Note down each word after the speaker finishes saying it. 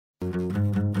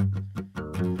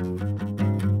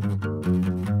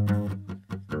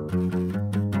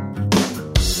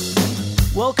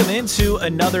Welcome into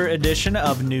another edition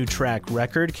of New Track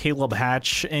Record. Caleb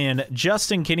Hatch and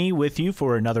Justin Kinney with you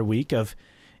for another week of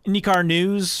IndyCar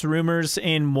news, rumors,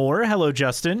 and more. Hello,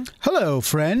 Justin. Hello,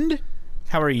 friend.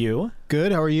 How are you?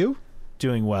 Good. How are you?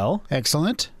 Doing well.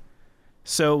 Excellent.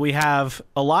 So we have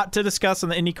a lot to discuss on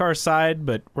the IndyCar side,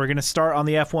 but we're going to start on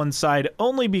the F1 side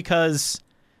only because,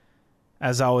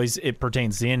 as always, it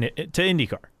pertains to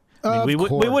IndyCar. I mean,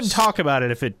 we wouldn't talk about it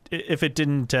if it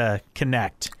didn't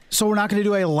connect. So we're not going to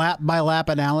do a lap-by-lap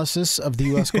analysis of the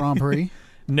U.S. Grand Prix?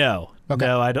 No. Okay.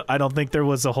 No, I don't think there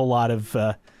was a whole lot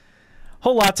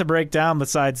to break down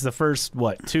besides the first,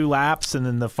 2 laps and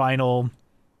then the final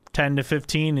 10 to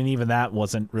 15, and even that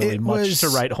wasn't really much to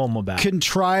write home about.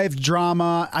 Contrived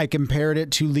drama. I compared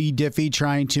it to Lee Diffie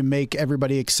trying to make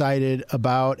everybody excited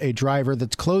about a driver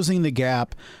that's closing the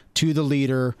gap to the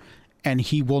leader, and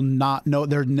he will not know.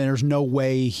 There's no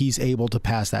way he's able to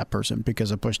pass that person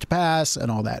because of push to pass and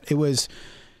all that. It was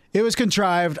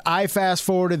contrived. I fast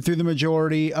forwarded through the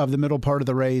majority of the middle part of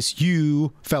the race.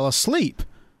 You fell asleep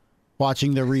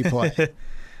watching the replay.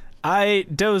 I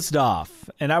dozed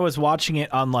off, and I was watching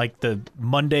it on the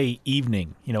Monday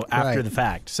evening, after the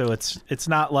fact. So it's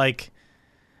not like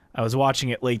I was watching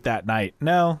it late that night.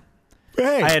 No.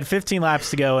 Hey. I had 15 laps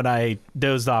to go, and I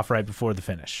dozed off right before the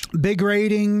finish. Big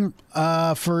rating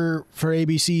for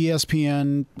ABC,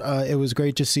 ESPN. It was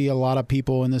great to see a lot of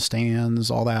people in the stands,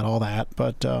 all that.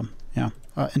 But,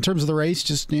 in terms of the race,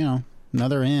 just,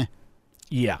 another eh.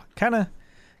 Yeah, kind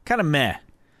of meh.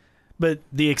 But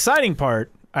the exciting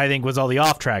part, I think, was all the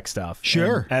off-track stuff.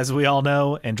 Sure. And as we all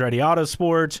know, Andretti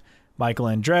Autosport, Michael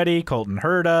Andretti, Colton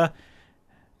Herta,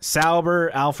 Sauber,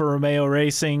 Alfa Romeo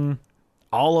Racing,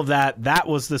 all of that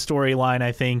was the storyline,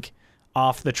 I think,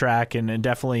 off the track, and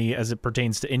definitely as it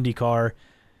pertains to IndyCar.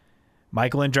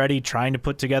 Michael Andretti trying to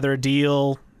put together a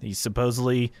deal. He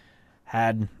supposedly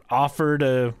had offered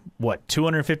a,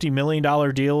 $250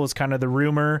 million deal was kind of the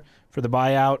rumor for the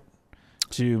buyout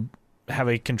to have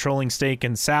a controlling stake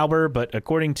in Sauber, but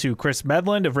according to Chris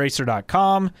Medland of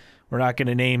Racer.com, we're not going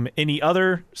to name any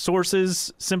other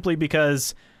sources simply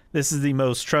because this is the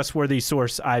most trustworthy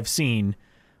source I've seen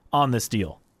on this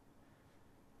deal.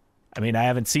 I mean, I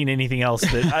haven't seen anything else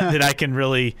that I can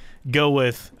really go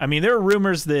with. I mean, there are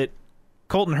rumors that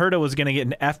Colton Herta was going to get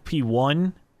an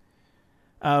FP1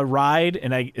 ride,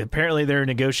 and apparently they're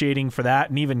negotiating for that,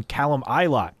 and even Callum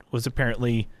Ilott was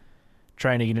apparently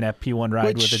trying to get an FP1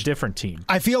 ride with a different team.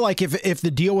 I feel like if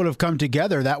the deal would have come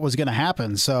together, that was going to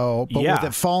happen. So, but with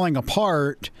it falling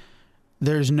apart,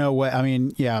 there's no way. I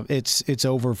mean, it's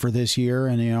over for this year,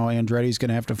 and Andretti's going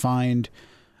to have to find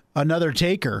another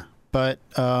taker. But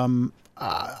from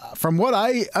what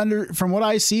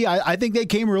I see, I think they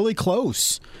came really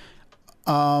close.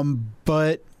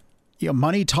 But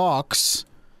money talks.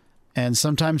 And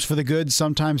sometimes for the good,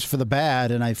 sometimes for the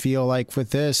bad. And I feel like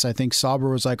with this, I think Sauber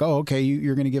was like, oh, okay,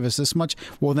 you're going to give us this much?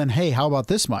 Well, then, hey, how about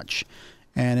this much?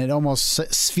 And it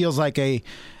almost feels like a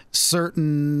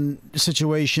certain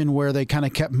situation where they kind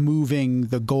of kept moving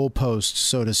the goalposts,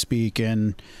 so to speak.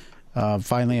 And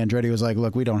finally, Andretti was like,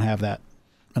 look, we don't have that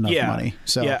enough money.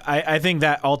 So I think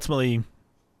that ultimately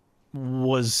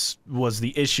was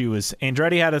the issue is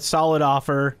Andretti had a solid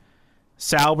offer.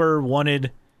 Sauber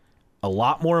wanted a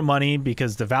lot more money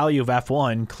because the value of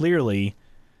F1 clearly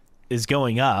is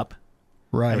going up.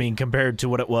 Right. I mean, compared to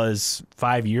what it was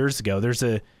 5 years ago. There's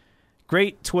a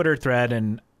great Twitter thread,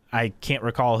 and I can't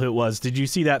recall who it was. Did you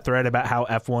see that thread about how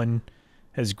F1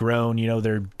 has grown,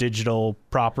 their digital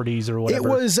properties or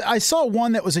whatever? I saw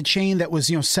one that was a chain that was,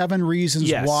 7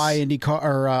 reasons why IndyCar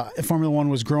or Formula One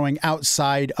was growing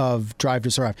outside of Drive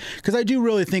to Survive. Because I do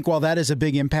really think while that is a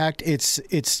big impact, it's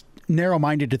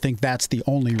narrow-minded to think that's the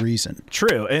only reason.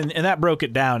 True, and that broke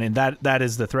it down, and that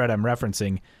is the thread I'm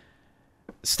referencing.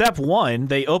 Step 1,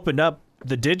 they opened up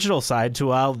the digital side to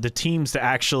allow the teams to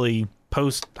actually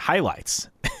post highlights.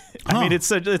 I mean,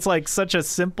 it's like such a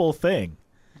simple thing.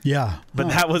 Yeah. But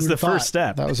that was the first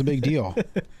step. That was a big deal.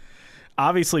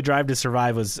 Obviously, Drive to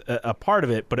Survive was a part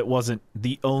of it, but it wasn't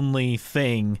the only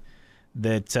thing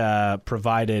that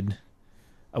provided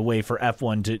a way for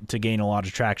F1 to gain a lot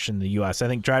of traction in the U.S. I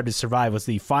think Drive to Survive was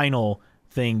the final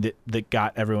thing that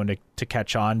got everyone to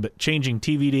catch on, but changing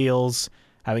TV deals,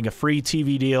 having a free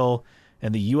TV deal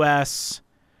in the U.S.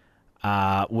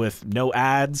 With no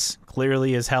ads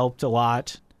clearly has helped a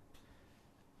lot.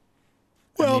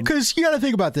 Well, because you got to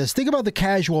think about this. Think about the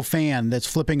casual fan that's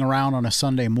flipping around on a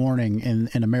Sunday morning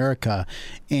in America,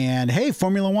 and hey,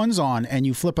 Formula One's on, and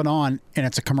you flip it on, and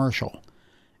it's a commercial.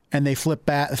 And they flip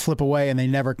away, and they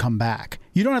never come back.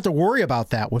 You don't have to worry about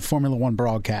that with Formula One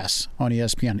broadcasts on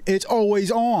ESPN. It's always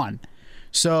on.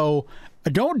 So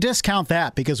don't discount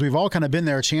that, because we've all kind of been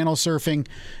there channel surfing.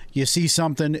 You see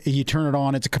something, you turn it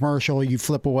on, it's a commercial, you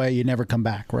flip away, you never come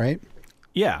back, right?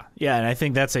 Yeah, and I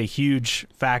think that's a huge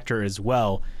factor as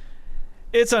well.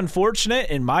 It's unfortunate,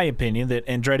 in my opinion, that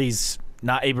Andretti's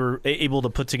not able to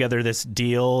put together this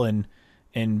deal and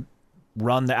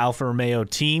run the Alfa Romeo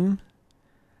team.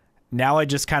 Now I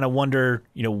just kind of wonder,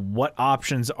 what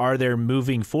options are there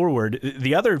moving forward?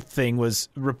 The other thing was,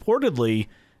 reportedly,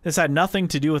 this had nothing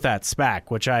to do with that SPAC,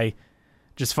 which I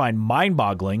just find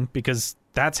mind-boggling, because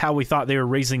that's how we thought they were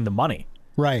raising the money.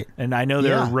 Right. And I know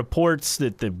there are reports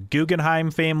that the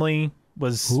Guggenheim family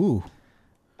was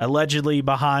allegedly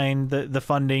behind the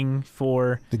funding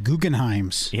for... The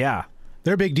Guggenheims. Yeah.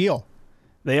 They're a big deal.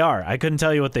 They are. I couldn't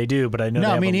tell you what they do, but I know they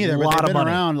have a lot but they've of money.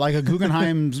 been around. Like a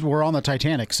Guggenheims were on the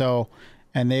Titanic, so,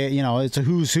 and they, it's a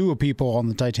who's who of people on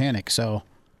the Titanic. So,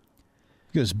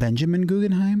 goes Benjamin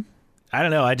Guggenheim. I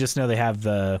don't know. I just know they have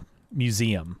the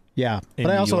museum. Yeah, but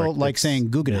I also like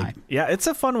saying Guggenheim. Big. Yeah, it's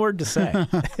a fun word to say.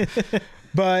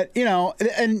 But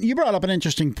and you brought up an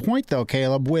interesting point though,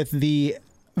 Caleb, with the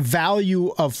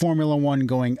value of Formula One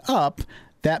going up.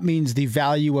 That means the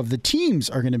value of the teams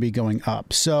are going to be going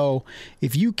up. So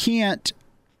if you can't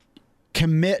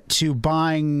commit to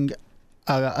buying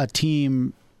a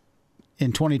team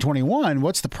in 2021,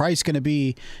 what's the price going to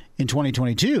be in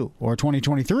 2022 or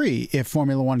 2023 if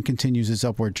Formula One continues its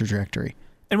upward trajectory?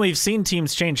 And we've seen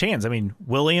teams change hands. I mean,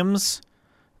 Williams,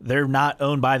 they're not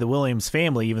owned by the Williams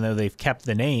family, even though they've kept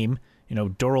the name.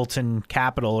 Doralton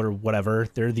Capital or whatever,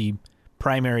 they're the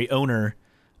primary owner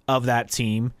of that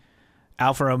team.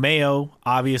 Alfa Romeo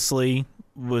obviously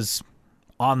was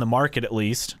on the market, at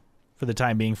least for the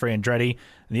time being, for Andretti.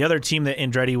 And the other team that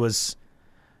Andretti was,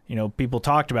 people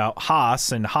talked about,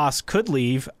 Haas, and Haas could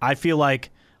leave. I feel like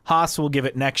Haas will give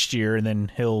it next year, and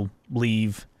then he'll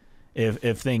leave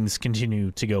if things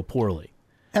continue to go poorly.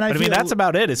 But I mean, that's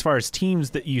about it as far as teams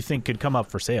that you think could come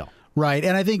up for sale. Right,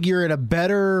 and I think you're in a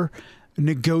better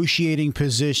negotiating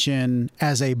position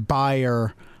as a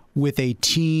buyer with a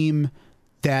team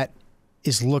that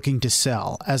is looking to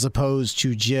sell, as opposed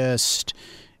to just,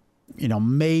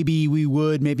 maybe we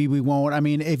would, maybe we won't. I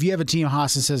mean, if you have a team,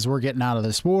 Haas, that says we're getting out of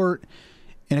the sport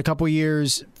in a couple of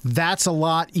years, that's a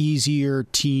lot easier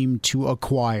team to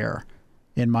acquire,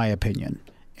 in my opinion.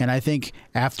 And I think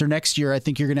after next year, I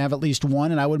think you're going to have at least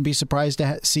one, and I wouldn't be surprised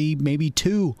to see maybe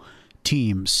two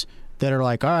teams that are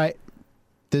like, all right,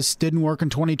 this didn't work in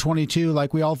 2022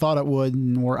 like we all thought it would,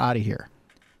 and we're out of here.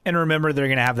 And remember, they're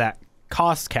going to have that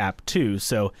cost cap too,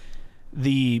 so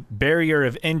the barrier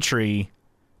of entry,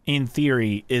 in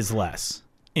theory, is less.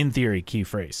 In theory, key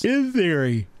phrase. In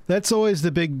theory. That's always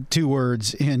the big two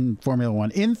words in Formula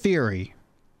One. In theory.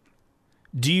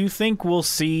 Do you think we'll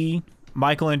see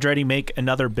Michael Andretti make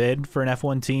another bid for an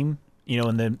F1 team,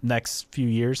 in the next few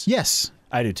years? Yes.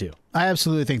 I do too. I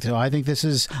absolutely think so. I think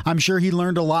I'm sure he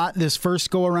learned a lot this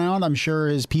first go around. I'm sure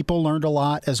his people learned a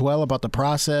lot as well about the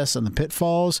process and the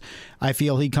pitfalls. I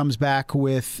feel he comes back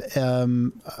with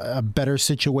a better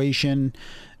situation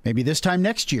maybe this time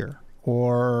next year,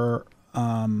 or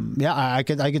I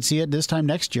could see it this time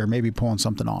next year, maybe pulling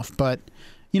something off. But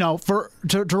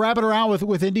to wrap it around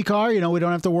with IndyCar, we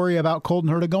don't have to worry about Colton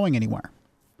Herta going anywhere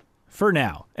for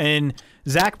now. And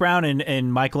Zach Brown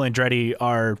and Michael Andretti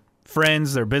are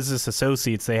friends, they're business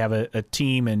associates. They have a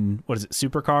team in,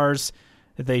 supercars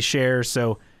that they share.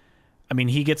 So, I mean,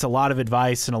 he gets a lot of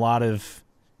advice and a lot of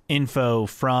info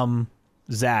from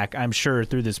Zach, I'm sure,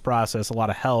 through this process, a lot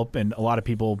of help. And a lot of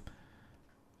people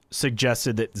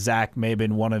suggested that Zach may have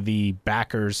been one of the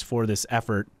backers for this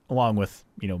effort, along with,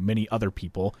 many other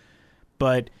people.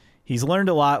 But he's learned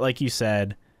a lot, like you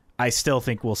said. I still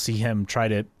think we'll see him try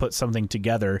to put something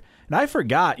together. And I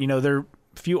forgot, there are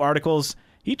a few articles.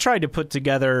 He tried to put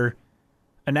together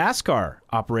a NASCAR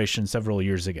operation several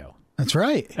years ago. That's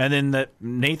right. And then the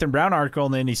Nathan Brown article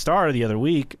in the Indy Star the other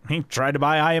week, he tried to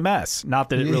buy IMS. Not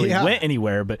that it really went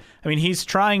anywhere, but I mean, he's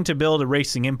trying to build a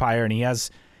racing empire, and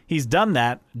he's done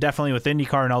that definitely with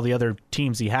IndyCar and all the other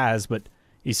teams he has, but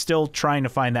he's still trying to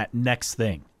find that next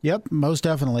thing. Yep, most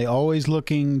definitely. Always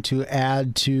looking to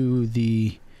add to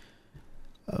the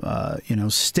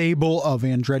stable of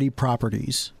Andretti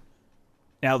properties.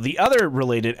 Now, the other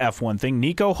related F1 thing,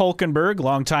 Nico Hülkenberg,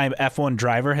 longtime F1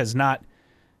 driver, has not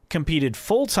competed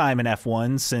full-time in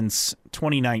F1 since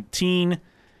 2019.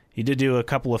 He did do a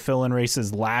couple of fill-in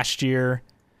races last year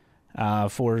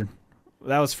that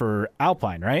was for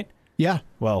Alpine, right? Yeah.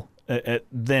 Well,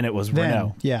 then it was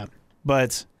Renault. Yeah.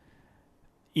 But,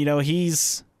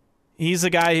 he's a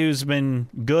guy who's been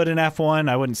good in F1.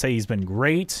 I wouldn't say he's been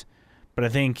great, but I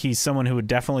think he's someone who would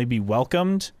definitely be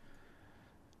welcomed.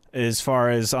 As far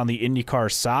as on the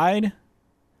IndyCar side,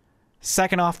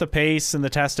 second off the pace in the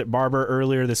test at Barber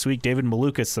earlier this week, David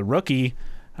Malukas, the rookie,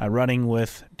 running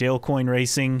with Dale Coyne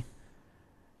Racing.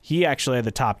 He actually had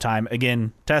the top time.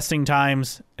 Again, testing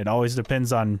times, it always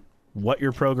depends on what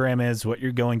your program is, what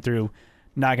you're going through.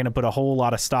 Not going to put a whole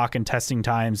lot of stock in testing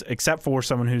times, except for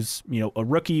someone who's, a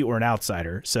rookie or an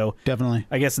outsider. So Definitely.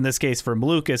 I guess in this case for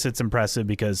Malukas, it's impressive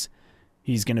because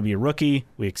he's going to be a rookie.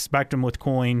 We expect him with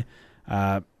Coyne.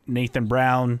 Nathan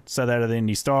Brown said that at the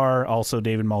Indy Star. Also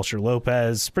David Melcher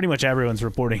Lopez. Pretty much everyone's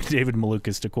reporting David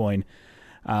Malukas to Coyne.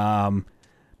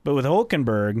 But with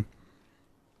Hulkenberg,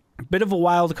 a bit of a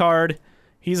wild card.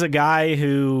 He's a guy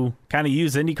who kind of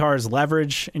used IndyCar's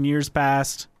leverage in years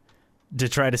past to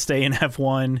try to stay in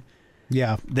F1.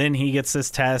 Yeah. Then he gets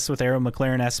this test with Arrow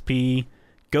McLaren SP.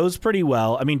 Goes pretty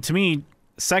well. I mean, to me,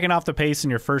 second off the pace in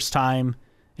your first time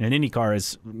in an IndyCar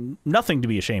is nothing to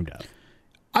be ashamed of.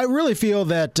 I really feel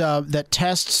that that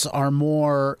tests are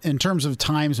more, in terms of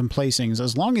times and placings,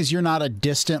 as long as you're not a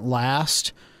distant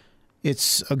last,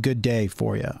 it's a good day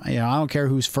for you. I don't care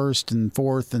who's first and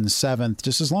fourth and seventh,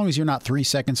 just as long as you're not 3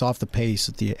 seconds off the pace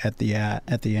at the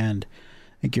end,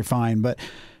 I think you're fine. But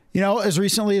as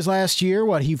recently as last year,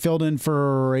 he filled in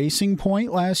for Racing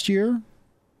Point last year,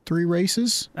 3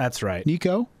 races. That's right,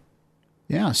 Nico.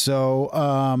 Yeah, so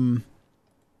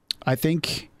I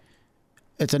think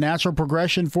it's a natural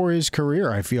progression for his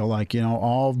career. I feel like,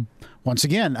 once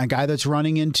again, a guy that's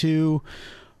running into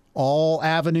all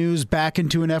avenues back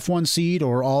into an F1 seat,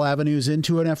 or all avenues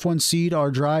into an F1 seat are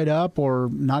dried up or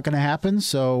not going to happen.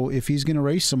 So if he's going to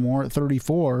race some more at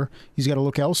 34, he's got to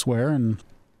look elsewhere, and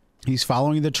he's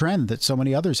following the trend that so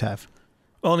many others have.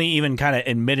 Only even kind of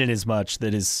admitted as much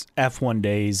that his F1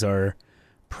 days are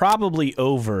probably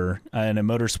over in a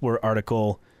motorsport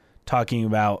article talking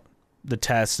about the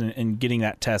test and getting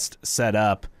that test set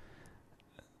up.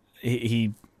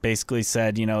 He basically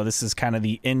said, this is kind of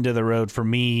the end of the road for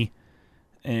me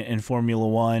in Formula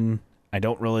One. I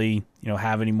don't really,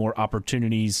 have any more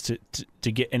opportunities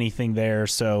to get anything there.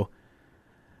 So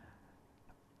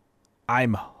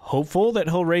I'm hopeful that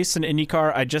he'll race an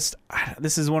IndyCar.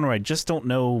 This is one where I just don't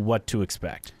know what to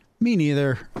expect. Me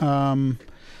neither.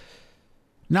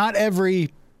 Not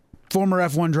every former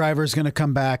F1 driver is going to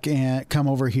come back and come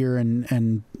over here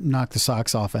and knock the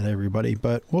socks off at everybody,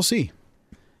 but we'll see.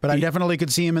 But I definitely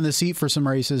could see him in the seat for some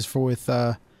races with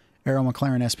Arrow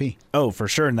McLaren SP. Oh, for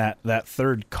sure, in that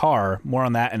third car. More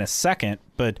on that in a second.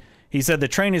 But he said the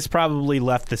train has probably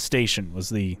left the station, was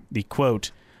the quote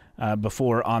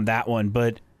before on that one.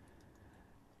 But,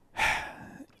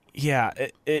 yeah,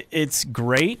 it's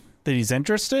great that he's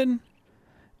interested.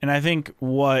 And I think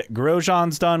what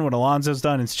Grosjean's done, what Alonso's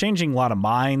done, it's changing a lot of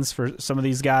minds for some of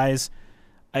these guys.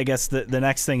 I guess the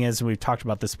next thing is, and we've talked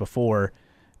about this before,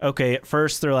 okay, at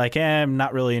first they're like, I'm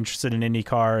not really interested in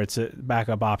IndyCar. It's a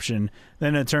backup option.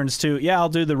 Then it turns to, I'll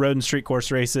do the road and street course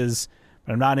races,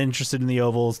 but I'm not interested in the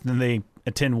ovals. Then they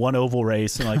attend one oval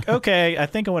race and like, okay, I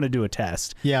think I want to do a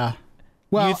test. Yeah.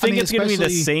 Well, you think it's going to be the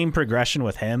same progression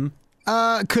with him?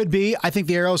 Could be. I think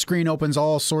the aero screen opens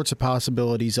all sorts of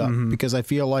possibilities up because I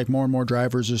feel like more and more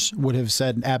drivers would have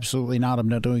said absolutely not, I'm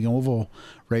not doing oval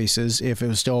races if it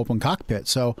was still open cockpit.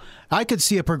 So I could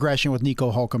see a progression with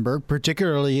Nico Hulkenberg,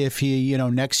 particularly if he,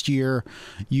 next year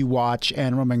you watch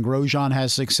and Romain Grosjean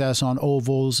has success on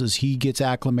ovals as he gets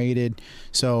acclimated.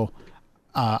 So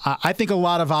I think a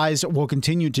lot of eyes will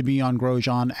continue to be on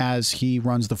Grosjean as he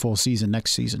runs the full season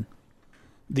next season.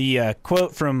 The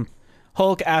quote from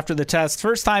Hulk after the test: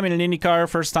 first time in an IndyCar,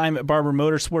 first time at Barber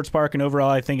Motorsports Park, and overall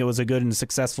I think it was a good and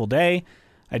successful day.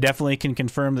 I definitely can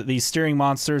confirm that these steering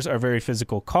monsters are very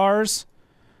physical cars.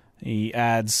 He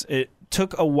adds, it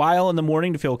took a while in the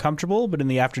morning to feel comfortable, but in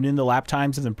the afternoon the lap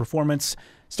times and the performance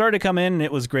started to come in, and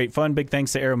it was great fun. Big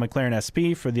thanks to Arrow McLaren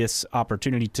SP for this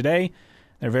opportunity today.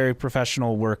 They're very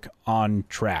professional work on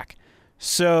track.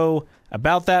 So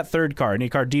about that third car,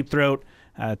 IndyCar Deep Throat,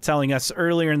 telling us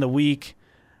earlier in the week,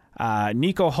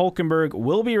 Nico Hulkenberg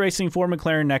will be racing for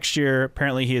McLaren next year.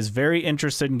 Apparently, he is very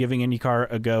interested in giving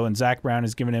IndyCar a go, and Zach Brown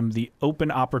has given him the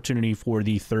open opportunity for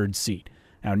the third seat.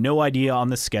 Now, no idea on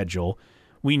the schedule.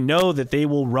 We know that they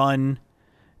will run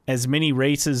as many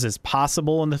races as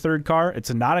possible in the third car.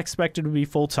 It's not expected to be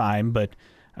full-time, but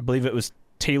I believe it was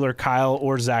Taylor Kyle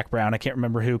or Zach Brown, I can't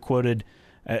remember who, quoted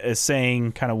as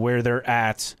saying kind of where they're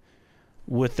at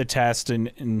with the test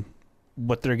and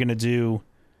what they're going to do.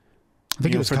 I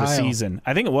think it was for Kyle. The season.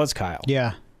 I think it was Kyle.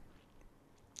 Yeah.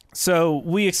 So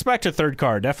we expect a third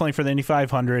car, definitely for the Indy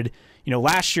 500.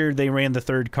 Last year they ran the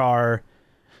third car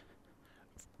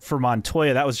for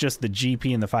Montoya. That was just the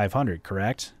GP and the 500,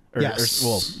 correct? Yes.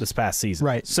 Well, this past season.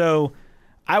 Right. So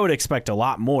I would expect a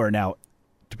lot more. Now,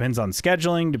 depends on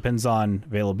scheduling, depends on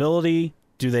availability.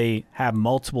 Do they have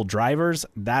multiple drivers?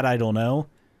 That I don't know.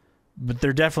 But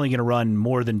they're definitely going to run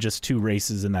more than just 2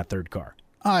 races in that third car.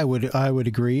 I would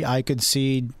agree. I could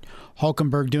see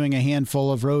Hulkenberg doing a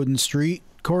handful of road and street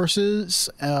courses,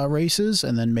 races,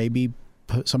 and then maybe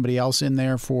put somebody else in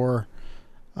there for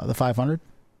the 500.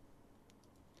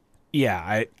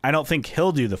 Yeah, I don't think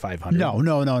he'll do the 500.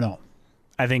 No.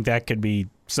 I think that could be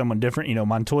someone different.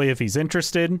 Montoya, if he's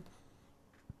interested.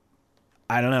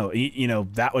 I don't know.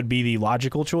 That would be the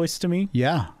logical choice to me.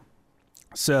 Yeah.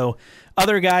 So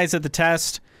other guys at the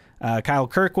test, Kyle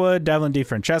Kirkwood, Devlin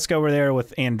DeFrancesco were there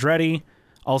with Andretti.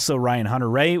 Also Ryan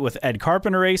Hunter-Reay with Ed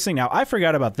Carpenter Racing. Now, I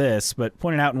forgot about this, but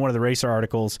pointed out in one of the Racer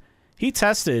articles, he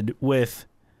tested with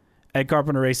Ed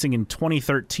Carpenter Racing in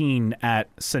 2013 at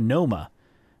Sonoma,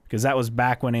 because that was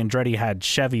back when Andretti had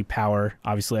Chevy power.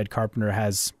 Obviously, Ed Carpenter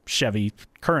has Chevy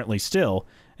currently still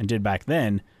and did back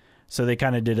then. So they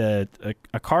kind of did a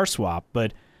car swap.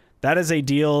 But that is a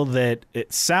deal that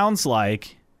it sounds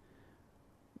like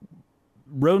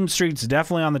Road and Street's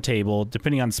definitely on the table.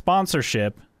 Depending on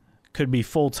sponsorship, could be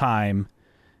full-time.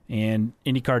 And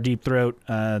IndyCar Deep Throat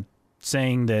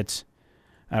saying that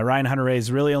Ryan Hunter-Reay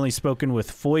has really only spoken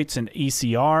with Foyt and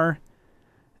ECR.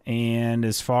 And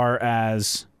as far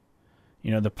as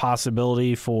the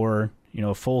possibility for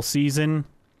a full season,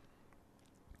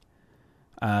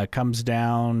 comes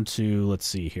down to, let's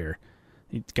see here,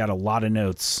 he's got a lot of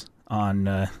notes on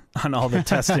all the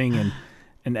testing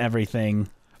and everything.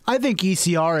 I think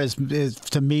ECR is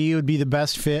to me would be the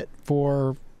best fit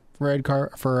for Ryan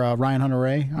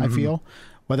Hunter-Reay. I feel,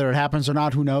 whether it happens or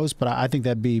not, who knows? But I think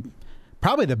that'd be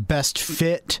probably the best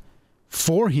fit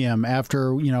for him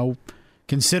after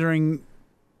considering.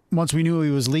 Once we knew he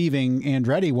was leaving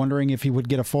Andretti, wondering if he would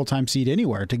get a full-time seat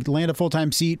anywhere. To land a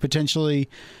full-time seat potentially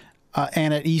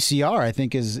and at ECR, I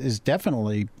think is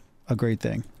definitely a great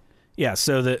thing. Yeah,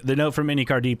 so the note from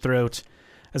IndyCar Deep Throat,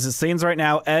 as it stands right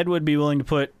now, Ed would be willing to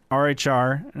put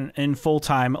RHR in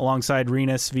full-time alongside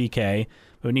Rinus VeeKay,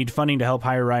 but would need funding to help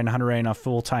hire Ryan Hunter-Reay on a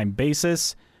full-time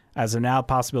basis. As of now,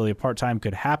 possibility of part-time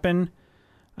could happen.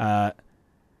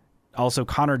 Also,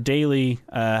 Connor Daly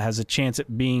has a chance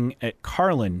at being at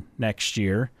Carlin next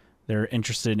year. They're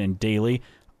interested in Daly.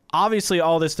 Obviously,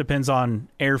 all this depends on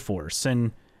Air Force.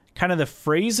 And kind of the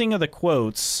phrasing of the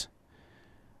quotes,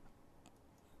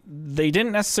 they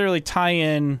didn't necessarily tie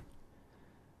in,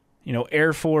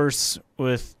 Air Force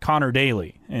with Connor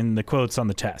Daly in the quotes on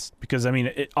the test. Because,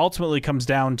 it ultimately comes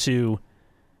down to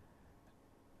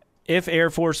if Air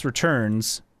Force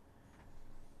returns,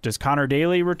 does Connor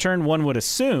Daly return? One would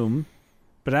assume,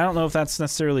 but I don't know if that's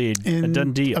necessarily a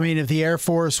done deal. If the Air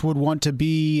Force would want to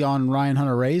be on Ryan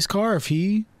Hunter-Reay's car, if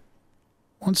he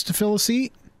wants to fill a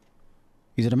seat,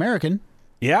 he's an American.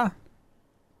 Yeah.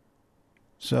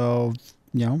 So,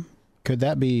 could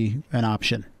that be an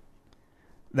option?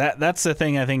 That's the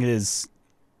thing I think is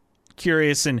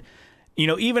curious. And,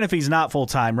 even if he's not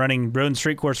full-time, running road and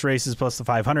street course races plus the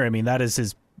 500, that is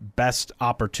his best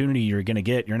opportunity you're going to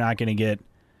get. You're not going to get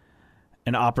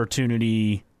an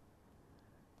opportunity,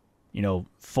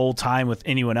 full-time with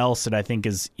anyone else that I think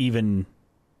is even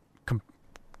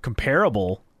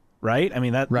comparable, right?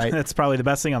 Right. That's probably the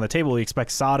best thing on the table. We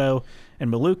expect Sato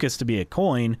and Malukas to be a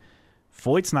coin.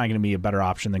 Foyt's not going to be a better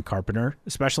option than Carpenter,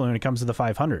 especially when it comes to the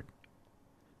 500.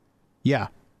 Yeah.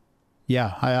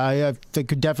 Yeah, I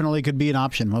think it definitely could be an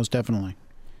option, most definitely.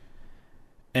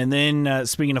 And then,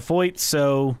 speaking of Foyt,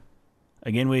 so,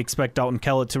 again, we expect Dalton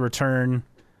Kellett to return.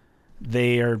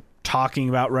 They are talking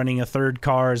about running a third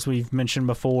car, as we've mentioned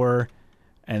before.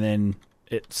 And then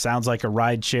it sounds like a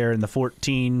ride share in the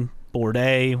 14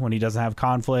 Bourdais when he doesn't have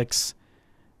conflicts.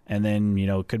 And then,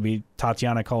 it could be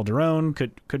Tatiana Calderon,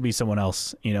 could be someone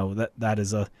else. That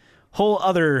is a whole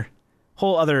other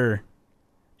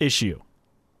issue.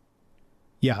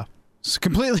 Yeah. It's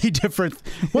completely different.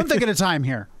 One thing at a time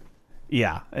here.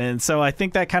 Yeah. And so I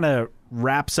think that kind of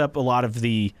wraps up a lot of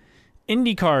the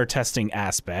IndyCar testing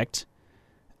aspect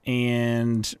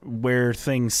and where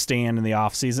things stand in the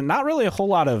offseason. Not really a whole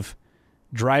lot of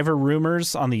driver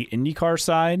rumors on the IndyCar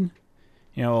side.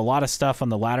 A lot of stuff on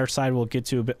the ladder side we'll get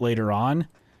to a bit later on.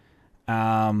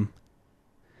 I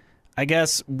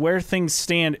guess where things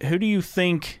stand, who do you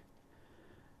think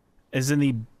is in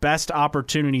the best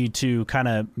opportunity to kind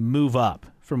of move up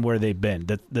from where they've been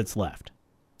that's left?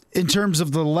 In terms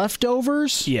of the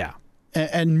leftovers? Yeah.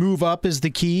 And move up is the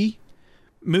key?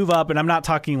 Move up, and I'm not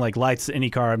talking like lights to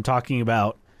IndyCar. I'm talking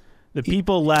about the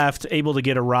people left able to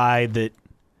get a ride that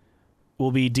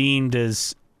will be deemed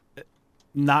as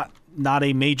not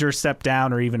a major step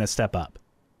down or even a step up.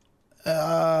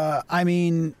 I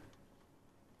mean,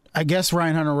 I guess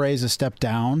Ryan Hunter-Reay is a step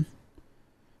down.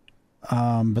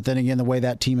 But then again, the way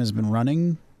that team has been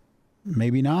running,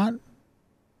 maybe not.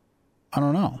 I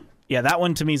don't know. Yeah, that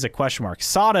one to me is a question mark.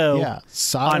 Sato,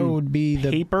 Sato would be the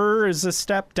paper is a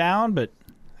step down, but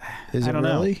is I don't it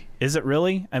really? know. Is it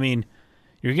really? I mean,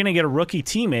 you're going to get a rookie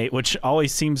teammate, which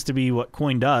always seems to be what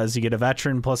Coin does. You get a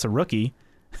veteran plus a rookie.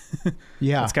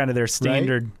 Yeah. That's kind of their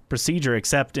standard procedure,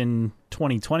 except in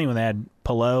 2020 when they had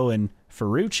Pelot and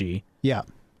Ferrucci. Yeah.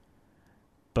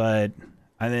 But,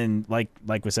 and then, like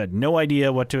we said, no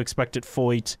idea what to expect at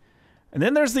Foyt. And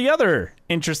then there's the other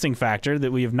interesting factor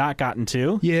that we have not gotten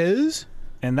to. Yes.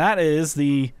 And that is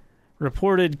the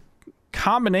reported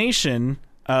combination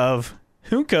of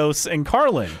Juncos and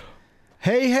Carlin.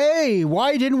 Hey,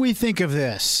 why didn't we think of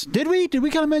this? Did we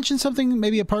kind of mention something,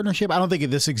 maybe a partnership? I don't think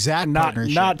of this exact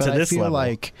partnership. Not but to this I feel level.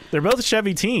 like They're both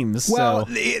Chevy teams. Well,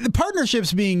 so. the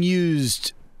partnership's being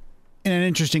used in an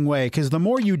interesting way because the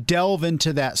more you delve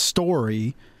into that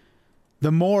story,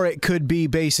 the more it could be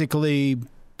basically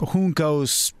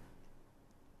Juncos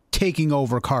taking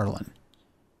over Carlin.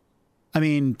 I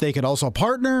mean, they could also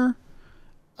partner.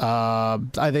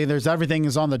 I think there's everything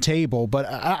is on the table, but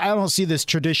I don't see this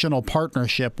traditional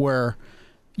partnership where,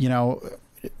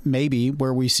 maybe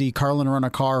where we see Carlin run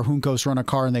a car, Juncos run a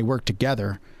car, and they work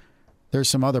together. There's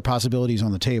some other possibilities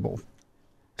on the table.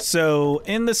 So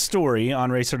in the story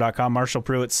on Racer.com, Marshall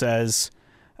Pruitt says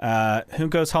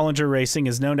Juncos Hollinger Racing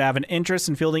is known to have an interest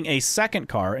in fielding a second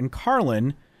car, and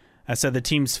Carlin said the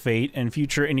team's fate and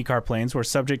future IndyCar plans were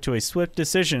subject to a swift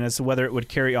decision as to whether it would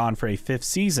carry on for a fifth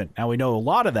season. Now, we know a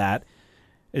lot of that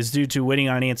is due to waiting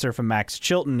on an answer from Max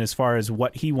Chilton as far as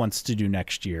what he wants to do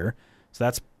next year. So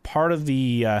that's part of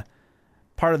the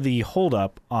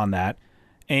holdup on that.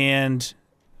 And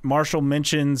Marshall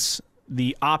mentions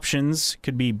the options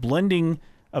could be blending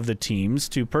of the teams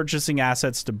to purchasing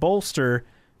assets to bolster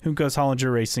Juncos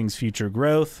Hollinger Racing's future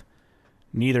growth.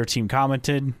 Neither team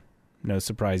commented. No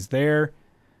surprise there.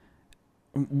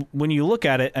 When you look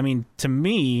at it, I mean, to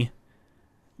me,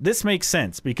 this makes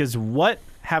sense because what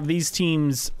have these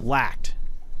teams lacked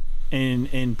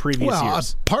in previous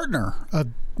years? A partner,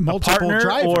 multiple partner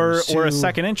drivers, or a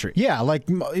second entry. Yeah,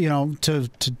 to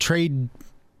trade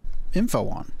info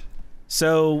on.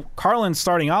 So Carlin's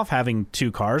starting off having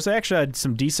two cars. They actually had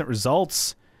some decent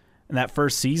results in that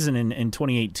first season in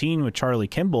 2018 with Charlie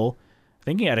Kimball. I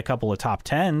think he had a couple of top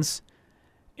 10s.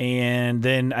 And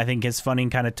then I think his funding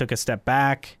kind of took a step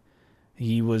back.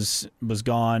 He was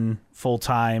gone full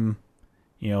time,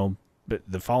 but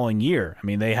the following year. I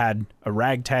mean, they had a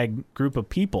ragtag group of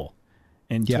people.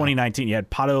 In 2019, you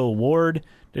had Pato O'Ward,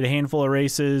 did a handful of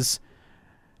races,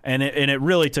 and it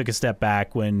really took a step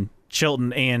back when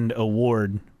Chilton and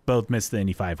O'Ward both missed the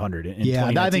Indy 500 in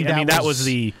 2019. That was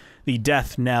the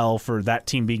death knell for that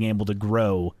team being able to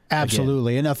grow.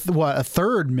 Absolutely. Again. And a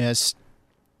third missed.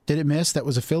 Did it miss that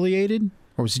was affiliated,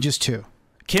 or was it just two?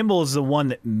 Kimball is the one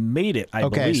that made it, I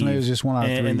believe. Okay, so maybe it was just one out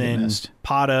of three and that then missed.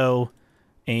 Pato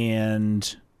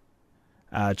and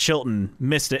Chilton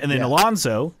missed it. And then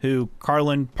Alonso, who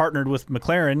Carlin partnered with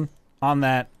McLaren on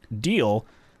that deal.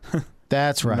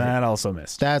 That's right. That also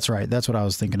missed. That's right. That's what I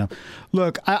was thinking of.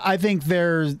 Look, I think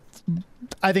this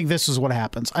is what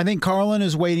happens. I think Carlin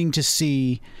is waiting to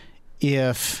see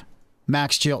if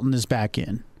Max Chilton is back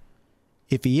in.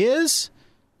 If he is,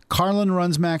 Carlin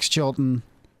runs Max Chilton,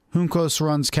 Juncos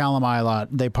runs Callum Ilott.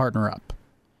 They partner up.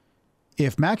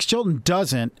 If Max Chilton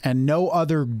doesn't and no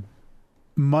other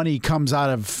money comes out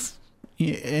of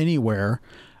anywhere,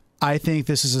 I think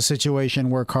this is a situation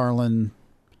where Carlin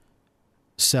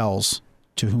sells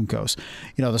to Juncos.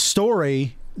 The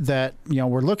story that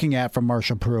we're looking at from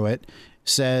Marshall Pruitt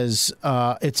says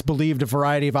it's believed a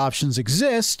variety of options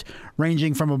exist,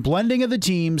 ranging from a blending of the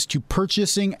teams to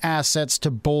purchasing assets to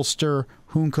bolster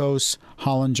Juncos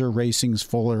Hollinger Racing's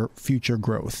future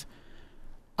growth.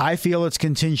 I feel it's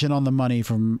contingent on the money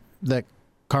from that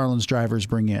Carlin's drivers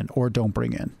bring in or don't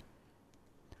bring in.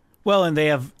 Well, and they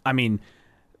have,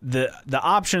 the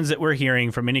options that we're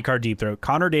hearing from IndyCar Deep Throat,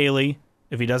 Connor Daly,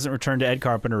 if he doesn't return to Ed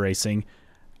Carpenter Racing,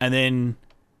 and then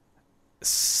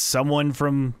someone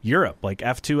from Europe, like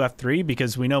F2, F3,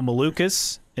 because we know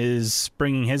Malukas is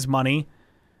bringing his money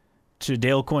to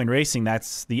Dale Coyne Racing.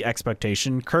 That's the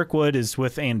expectation. Kirkwood is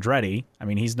with Andretti.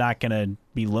 He's not going to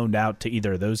be loaned out to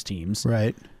either of those teams.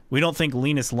 Right. We don't think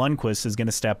Linus Lundqvist is going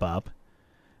to step up.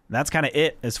 And that's kind of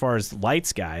it as far as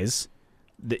lights guys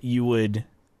that you would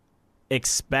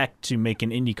expect to make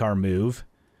an IndyCar move.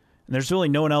 And there's really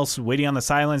no one else waiting on the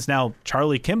sidelines. Now,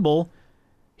 Charlie Kimball,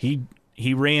 he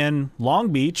ran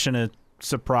Long Beach in a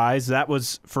surprised. That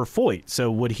was for Foyt.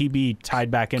 So would he be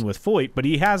tied back in with Foyt? But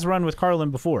he has run with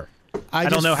Carlin before. I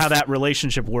don't know how that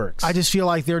relationship works. I just feel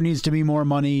like there needs to be more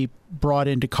money brought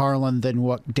into Carlin than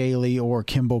what Daly or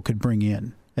Kimball could bring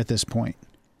in at this point.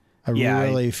 I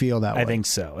really feel that way. I think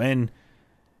so. And,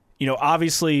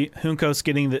 obviously, Juncos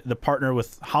getting the partner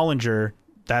with Hollinger,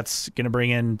 that's going to bring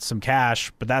in some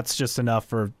cash, but that's just enough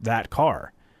for that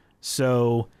car.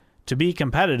 So to be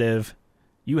competitive,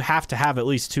 you have to have at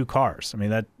least 2 cars. I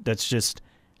mean, that's just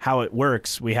how it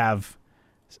works. We have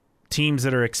teams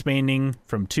that are expanding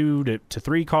from 2 to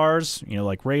 3 cars,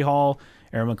 like Rahal,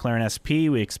 Arrow McLaren SP.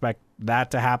 We expect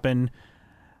that to happen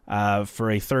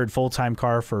for a third full-time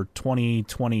car for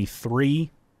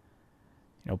 2023.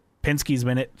 Penske's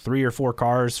been at 3 or 4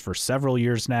 cars for several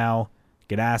years now.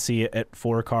 Ganassi at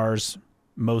 4 cars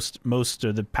most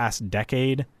of the past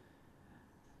decade.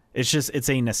 It's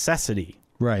a necessity,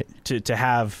 right, to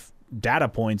have data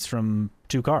points from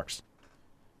 2 cars.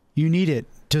 You need it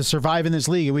to survive in this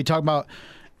league. And we talk about,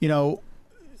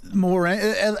 more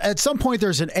at some point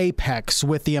there's an apex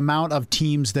with the amount of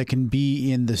teams that can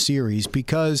be in the series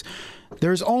because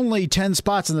there's only 10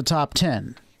 spots in the top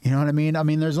 10. You know what I mean? I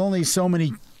mean, there's only so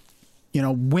many,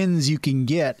 wins you can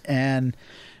get, and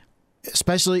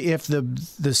especially if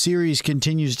the series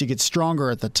continues to get stronger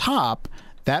at the top,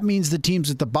 that means the teams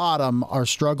at the bottom are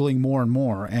struggling more and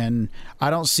more. And I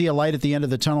don't see a light at the end of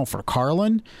the tunnel for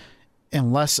Carlin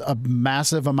unless a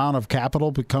massive amount of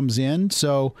capital comes in.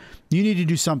 So you need to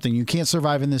do something. You can't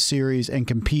survive in this series and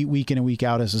compete week in and week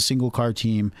out as a single car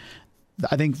team.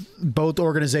 I think both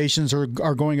organizations are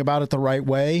going about it the right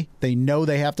way. They know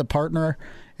they have to partner.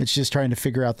 It's just trying to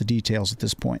figure out the details at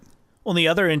this point. Well, the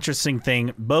other interesting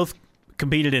thing, both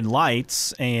competed in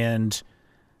lights, and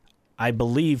I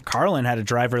believe Carlin had a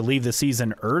driver leave the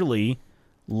season early,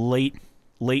 late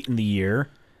in the year.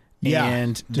 Yeah,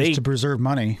 and just to preserve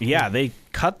money. Yeah, they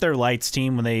cut their lights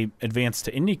team when they advanced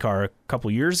to IndyCar a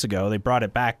couple years ago. They brought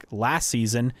it back last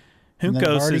season. Juncos and they've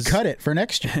already cut it for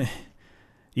next year.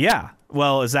 Yeah.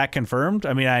 Well, is that confirmed?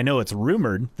 I mean, I know it's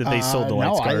rumored that they sold the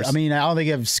lights cars. I don't think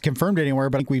it's confirmed anywhere,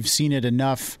 but I think we've seen it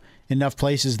enough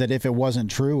places that if it wasn't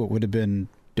true, it would have been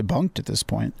debunked at this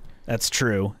point. That's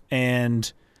true.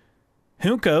 And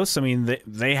Juncos, I mean,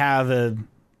 they have a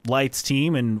lights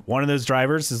team, and one of those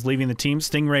drivers is leaving the team.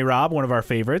 Stingray Robb, one of our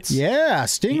favorites. Yeah,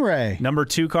 Stingray. Number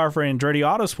 2 car for Andretti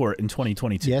Autosport in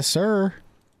 2022. Yes, sir.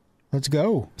 Let's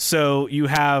go. So you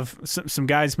have some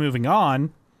guys moving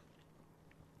on.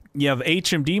 You have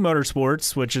HMD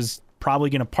Motorsports, which is probably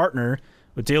going to partner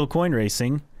with Dale Coyne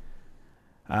Racing,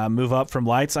 move up from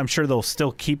lights. I'm sure they'll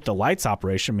still keep the lights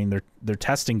operation. I mean, they're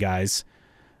testing guys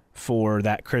for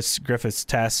that Chris Griffiths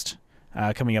test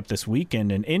coming up this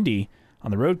weekend in Indy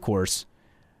on the road course.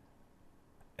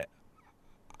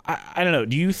 I don't know.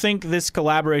 Do you think this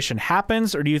collaboration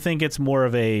happens, or do you think it's more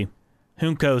of a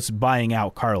Juncos buying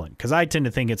out Carlin? Because I tend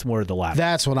to think it's more of the latter.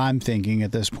 That's what I'm thinking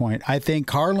at this point. I think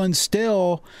Carlin's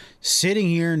still sitting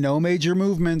here, no major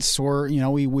movements, or,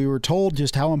 we were told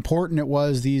just how important it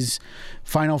was these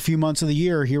final few months of the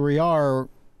year. Here we are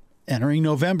entering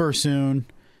November soon.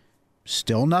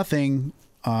 Still nothing.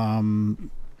 I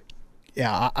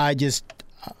just,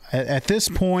 at this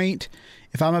point,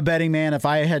 if I'm a betting man, if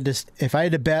I had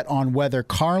to bet on whether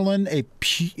Carlin, a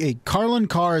Carlin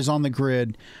car is on the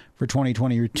grid for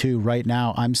 2022 right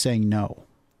now, I'm saying no.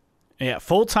 Yeah,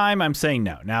 full time, I'm saying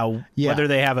no. Now, whether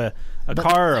they have a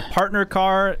car or a partner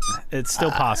car, it's still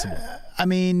possible. I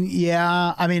don't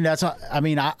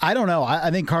know. I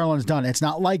think Carlin's done. It's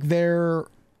not like they're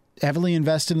heavily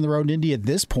invested in the road Indy at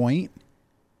this point.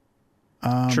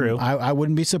 True. I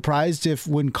wouldn't be surprised if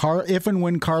and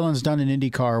when Carlin's done an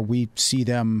IndyCar, we see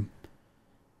them,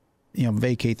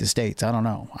 vacate the States. I don't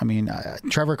know. I mean,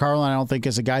 Trevor Carlin, I don't think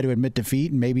is a guy to admit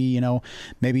defeat, and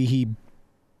maybe he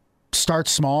starts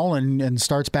small and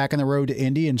starts back on the road to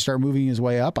Indy and start moving his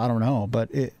way up. I don't know, but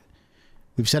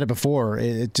we've said it before.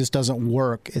 It just doesn't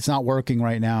work. It's not working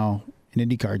right now in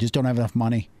IndyCar. Just don't have enough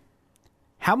money.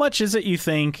 How much is it, you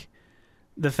think,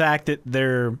 the fact that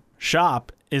their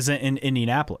shop isn't in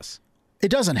Indianapolis? It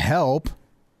doesn't help.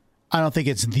 I don't think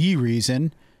it's the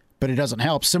reason, but it doesn't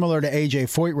help. Similar to AJ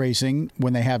Foyt Racing,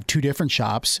 when they have 2 different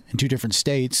shops in 2 different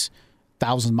states,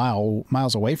 1,000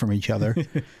 miles away from each other,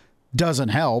 doesn't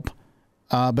help.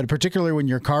 But particularly when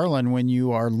you're Carlin, when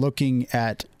you are looking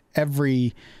at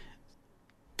every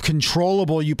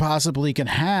controllable you possibly can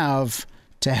have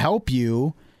to help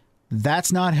you,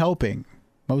 that's not helping,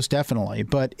 most definitely.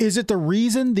 But is it the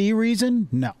reason?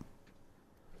 No.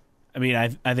 I mean,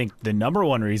 I think the number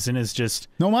one reason is just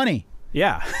no money.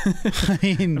 Yeah. I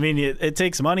mean, it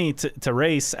takes money to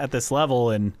race at this level,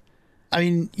 and I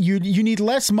mean, you need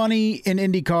less money in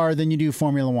IndyCar than you do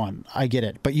Formula One. I get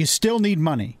it, but you still need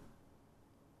money,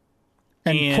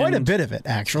 and quite a bit of it,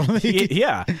 actually.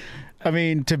 Yeah. I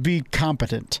mean, to be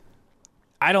competent.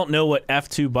 I don't know what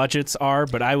F2 budgets are,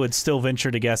 but I would still venture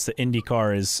to guess that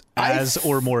IndyCar is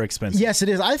or more expensive. Yes, it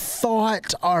is. I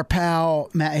thought our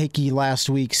pal Matt Hickey last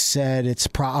week said it's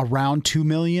around $2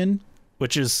 million,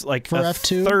 which is like for a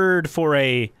F2? third for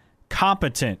a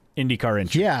competent IndyCar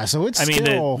entry. Yeah, so it's. I mean,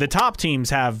 still, the top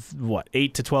teams have what,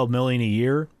 $8 to $12 million a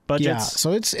year budgets. Yeah,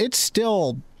 so it's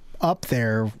still up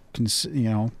there. You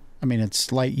know, I mean,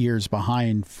 it's light years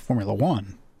behind Formula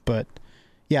One, but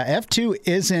yeah, F2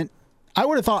 isn't. I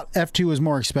would have thought F2 was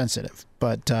more expensive,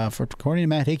 but according to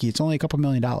Matt Hickey, it's only a couple $1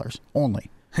 million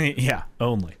only. Yeah,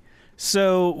 only.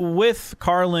 So with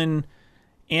Carlin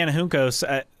and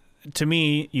Juncos, to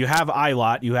me, you have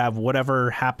ILOT, you have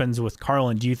whatever happens with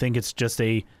Carlin. Do you think it's just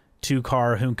a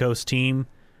 2-car Juncos team?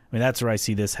 I mean, that's where I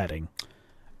see this heading.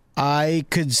 I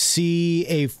could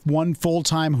see one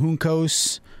full-time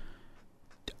Juncos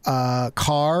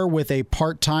car with a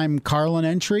part-time Carlin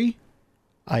entry.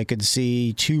 I could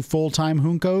see 2 full-time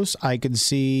Juncos. I could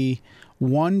see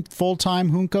 1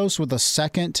 full-time Juncos with a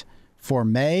second for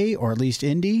May, or at least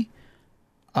Indy.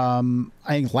 I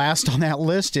think last on that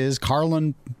list is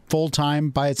Carlin full-time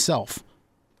by itself.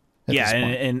 Yeah,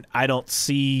 and I don't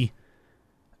see,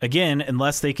 again,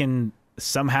 unless they can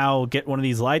somehow get one of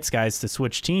these lights guys to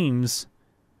switch teams,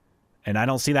 and I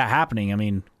don't see that happening. I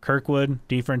mean, Kirkwood,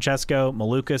 DeFrancesco,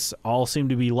 Malukas all seem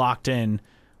to be locked in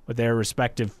with their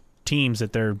respective teams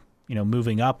that they're,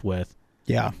 moving up with.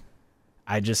 Yeah.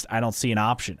 I don't see an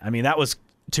option. I mean, that was,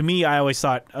 to me, I always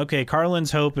thought, okay,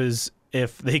 Carlin's hope is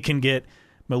if they can get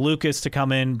Malukas to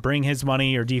come in, bring his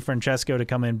money, or DeFrancesco to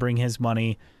come in, bring his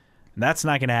money. That's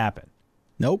not going to happen.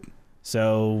 Nope.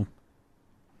 So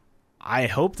I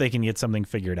hope they can get something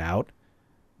figured out,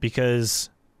 because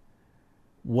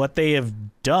what they have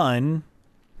done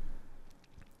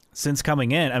since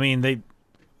coming in, I mean,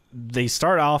 they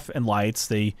start off in lights.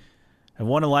 They have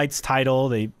won a lights title.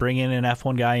 They bring in an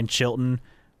F1 guy in Chilton,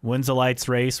 wins a lights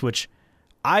race, which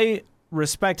I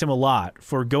respect him a lot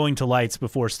for going to lights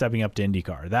before stepping up to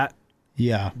IndyCar.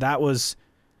 That was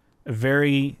a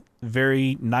very,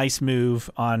 very nice move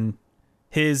on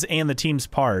his and the team's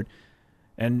part.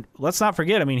 And let's not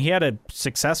forget, I mean, he had a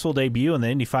successful debut in the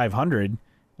Indy 500,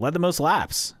 led the most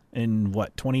laps in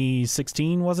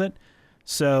 2016 was it?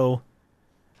 So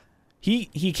he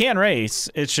can race.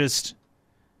 It's just,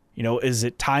 is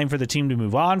it time for the team to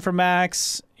move on from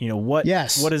Max?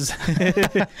 Yes. What is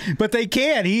But they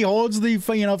can. He holds the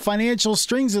financial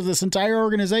strings of this entire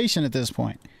organization at this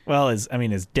point. Well, his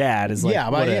dad is like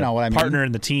what I mean. Partner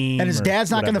in the team. And his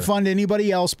dad's not going to fund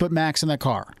anybody else but Max in the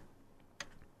car.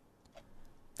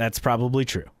 That's probably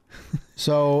true.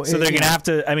 So they're going to have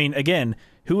to, again,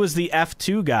 who was the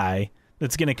F2 guy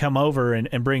that's going to come over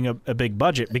and bring a big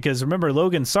budget? Because remember,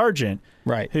 Logan Sargent,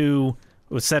 right, who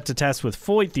was set to test with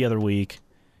Foyt the other week,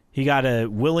 he got a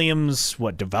Williams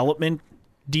development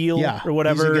deal or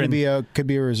whatever. He's could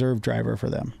be a reserve driver for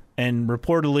them, and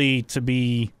reportedly to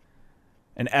be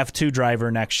an F2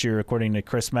 driver next year, according to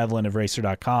Chris Medlin of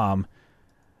Racer.com.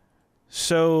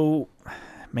 So,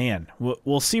 man,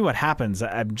 we'll see what happens.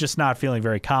 I'm just not feeling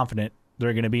very confident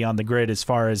they're going to be on the grid as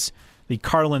far as the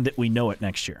Carlin that we know it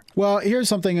next year. Well, here's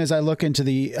something as I look into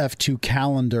the F2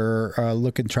 calendar,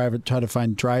 try to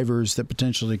find drivers that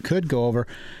potentially could go over.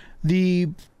 The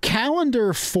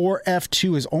calendar for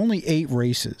F2 is only 8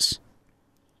 races.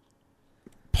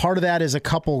 Part of that is a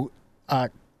couple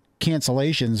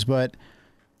cancellations, but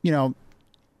 $2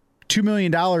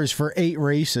 million for 8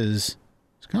 races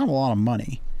is kind of a lot of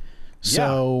money.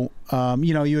 So,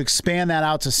 you expand that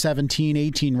out to 17,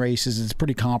 18 races. It's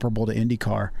pretty comparable to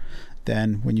IndyCar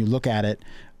then when you look at it.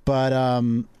 But,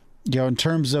 in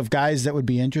terms of guys that would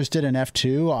be interested in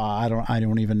F2, I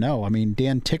don't even know. I mean,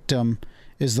 Dan Ticktum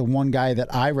is the one guy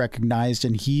that I recognized,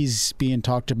 and he's being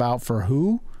talked about for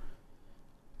who?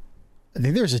 I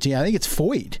think there's a team. I think it's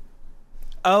Foyt.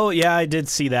 Oh, yeah, I did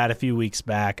see that a few weeks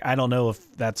back. I don't know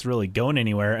if that's really going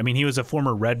anywhere. I mean, he was a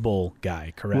former Red Bull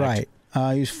guy, correct? Right.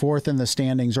 He's 4th in the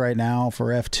standings right now for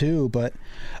F2, but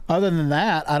other than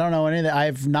that, I don't know any of that.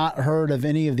 I've not heard of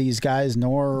any of these guys,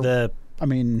 Piastri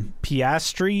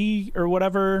or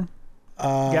whatever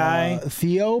guy.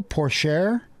 Theo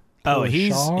Pourchaire. Oh,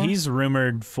 he's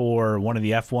rumored for one of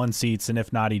the F1 seats, and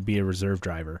if not, he'd be a reserve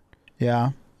driver.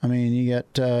 Yeah. I mean, you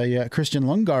got Christian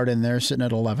Lundgaard in there sitting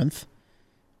at 11th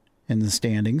in the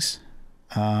standings.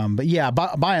 But yeah,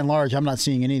 by and large, I'm not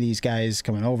seeing any of these guys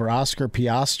coming over. Oscar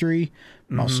Piastri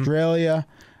from Australia.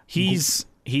 He's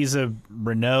a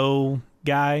Renault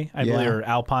guy, I believe, or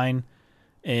Alpine.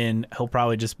 and he'll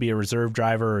probably just be a reserve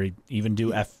driver or even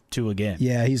do F2 again.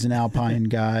 Yeah, he's an Alpine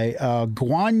guy.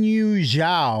 Guan Yu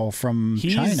Zhao from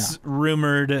China. He's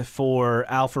rumored for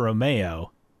Alfa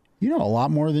Romeo. You know a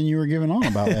lot more than you were giving on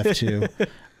about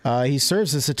F2. He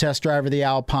serves as a test driver of the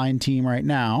Alpine team right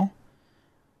now.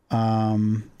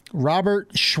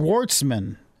 Robert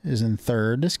Schwartzman is in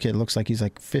third. This kid looks like he's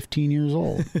like 15 years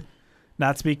old.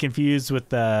 Not to be confused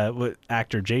with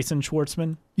actor Jason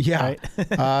Schwartzman. Yeah.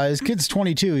 Right? His kid's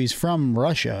 22. He's from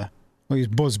Russia. Well, he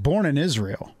was born in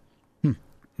Israel.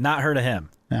 Not heard of him.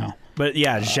 No. But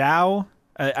yeah, Zhao,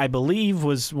 I believe,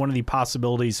 was one of the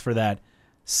possibilities for that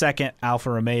second Alfa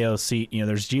Romeo seat. You know,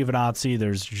 there's Giovinazzi,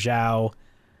 there's Zhao,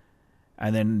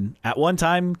 and then at one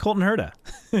time, Colton Herta.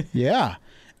 Yeah.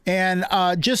 And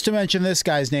just to mention this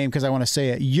guy's name, because I want to say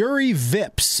it, Yuri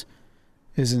Vips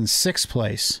is in sixth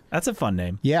place. That's a fun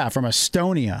name. Yeah, from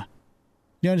Estonia.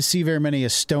 You don't see very many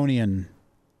Estonian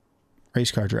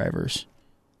race car drivers.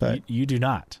 But You do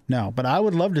not. no, but I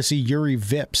would love to see Yuri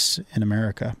Vips in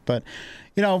America. But,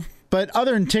 but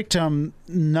other than Tictum,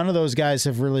 none of those guys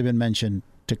have really been mentioned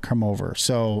to come over.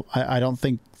 So I don't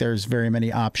think there's very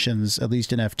many options, at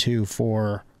least in F2,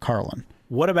 for Carlin.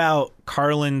 What about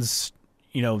Carlin's,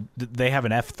 they have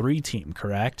an F3 team,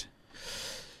 correct?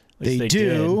 At least They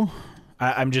do. did.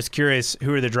 I'm just curious,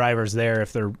 who are the drivers there,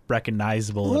 if they're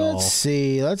recognizable at all? Let's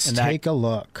see. Let's take a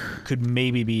look. Could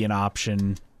maybe be an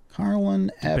option.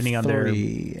 Carlin F3. Depending on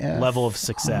their level of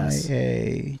success.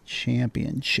 FIA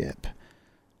Championship.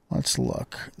 Let's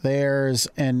look. There's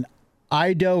an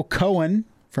Ido Cohen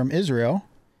from Israel.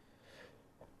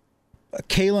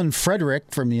 Kalen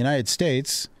Frederick from the United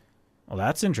States. Well,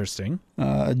 that's interesting.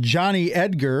 Johnny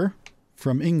Edgar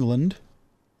from England.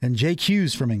 And Jake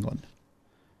Hughes from England.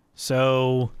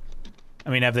 So,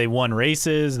 have they won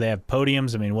races? They have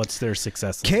podiums? What's their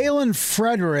success level? Kalen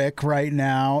Frederick right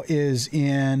now is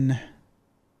in,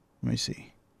 let me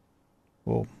see.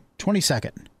 Well,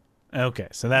 22nd. Okay,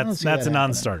 so that's a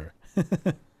non-starter.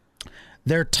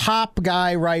 Their top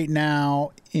guy right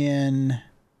now in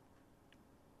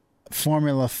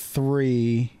Formula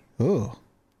 3. Oh,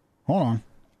 hold on.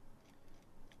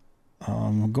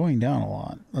 I'm going down a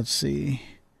lot. Let's see.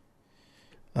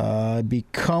 Be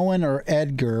Cohen or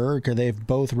Edgar, because they've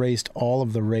both raced all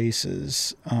of the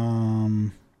races.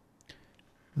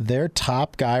 Their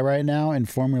top guy right now in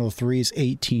Formula 3 is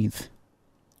 18th.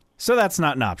 So that's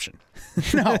not an option.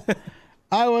 No,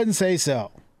 I wouldn't say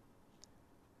so.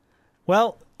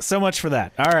 Well, so much for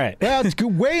that. All right. Well, it's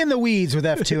way in the weeds with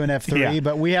F2 and F3, Yeah.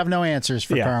 but we have no answers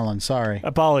for Carlin. Sorry.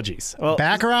 Apologies. Well,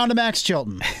 Back around to Max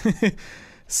Chilton.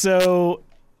 So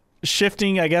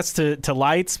shifting, I guess, to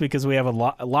lights, because we have a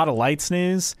lot of lights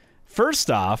news. First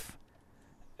off,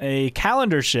 a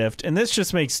calendar shift, and this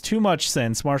just makes too much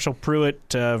sense. Marshall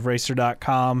Pruitt of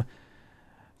Racer.com,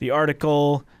 the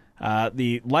article,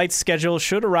 the lights schedule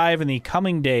should arrive in the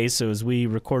coming days. So as we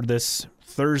record this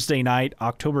Thursday night,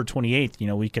 October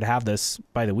 28th, we could have this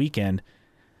by the weekend.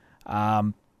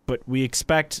 But we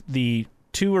expect the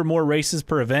 2 or more races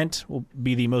per event will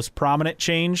be the most prominent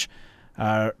change.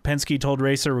 Penske told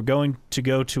Racer we're going to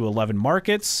go to 11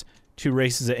 markets, 2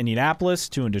 races at Indianapolis,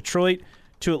 2 in Detroit,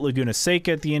 2 at Laguna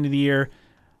Seca at the end of the year.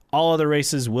 All other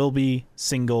races will be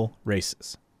single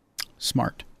races.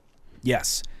 Smart.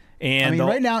 Yes. And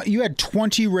right now, you had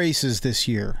 20 races this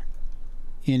year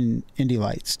in Indy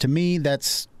Lights. To me,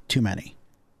 that's too many.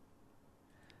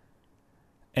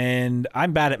 And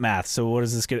I'm bad at math, so what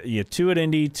does this get? You have 2 at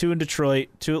Indy, 2 in Detroit,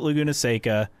 2 at Laguna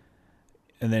Seca,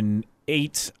 and then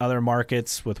 8 other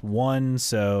markets with 1.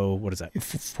 So what is that?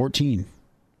 14.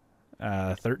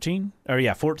 13? Oh,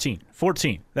 yeah, 14.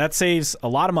 14. That saves a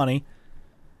lot of money.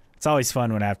 It's always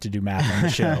fun when I have to do math on the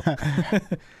show.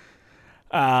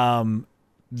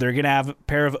 They're going to have a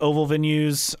pair of oval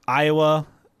venues, Iowa,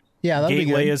 Yeah, that'd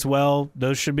Gateway be good. as well.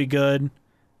 Those should be good.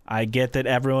 I get that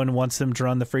everyone wants them to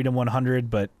run the Freedom 100,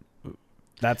 but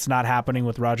that's not happening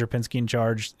with Roger Penske in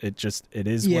charge. It is what it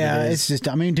is. It's just,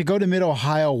 to go to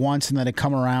Mid-Ohio once and then to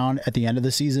come around at the end of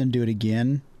the season, do it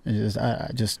again, is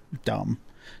just dumb.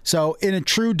 So in a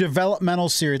true developmental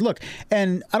series, look,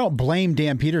 and I don't blame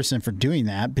Dan Peterson for doing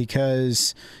that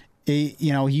because,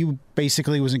 he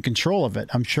basically was in control of it.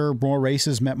 I'm sure more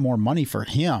races meant more money for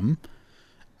him.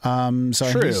 So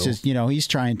True. he's just, he's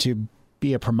trying to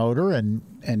be a promoter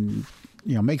and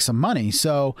make some money.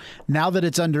 So now that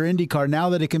it's under IndyCar, now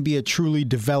that it can be a truly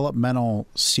developmental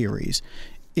series,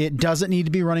 it doesn't need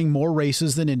to be running more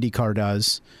races than IndyCar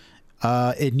does.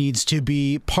 It needs to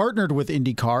be partnered with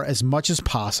IndyCar as much as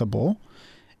possible.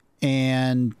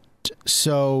 And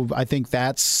so I think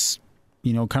that's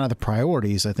kind of the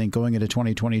priorities, I think, going into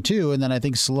 2022. And then I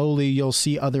think slowly you'll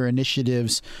see other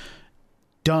initiatives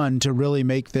done to really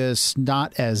make this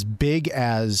not as big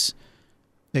as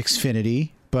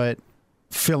Xfinity, but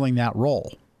filling that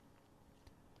role.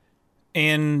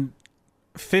 And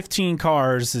 15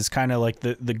 cars is kind of like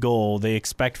the goal. They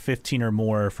expect 15 or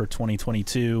more for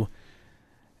 2022.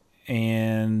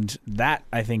 And that,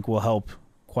 I think, will help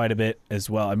quite a bit as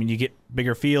well. I mean, you get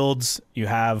bigger fields. You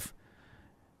have,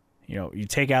 you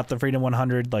take out the Freedom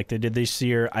 100 like they did this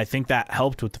year. I think that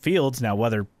helped with the fields. Now,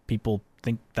 whether people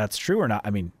think that's true or not,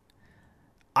 I mean,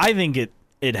 I think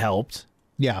it helped.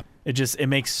 Yeah. It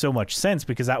makes so much sense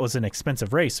because that was an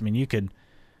expensive race. I mean, you could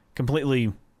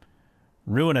completely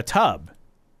ruin a tub,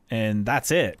 and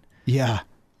that's it. Yeah.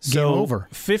 So Game over.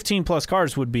 15 plus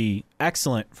cars would be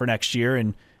excellent for next year,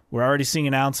 and we're already seeing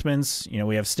announcements.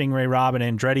 We have Stingray, Rob, and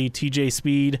Andretti, TJ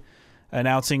Speed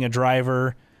announcing a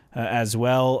driver as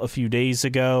well a few days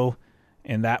ago,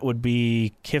 and that would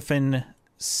be Kiffin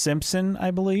Simpson,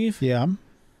 I believe. Yeah.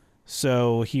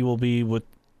 So he will be with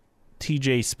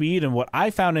TJ Speed. And what I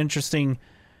found interesting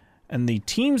in the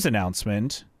team's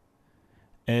announcement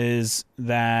is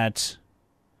that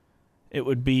it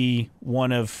would be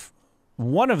one of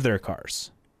their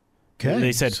cars. Okay.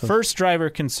 They said first driver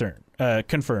confirmed. Kiffin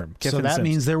So that Simpson.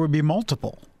 means there would be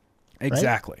multiple.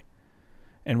 Exactly. Right?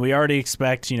 And we already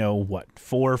expect,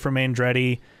 4 from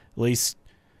Andretti, at least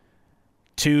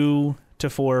 2 to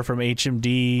 4 from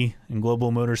HMD and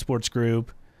Global Motorsports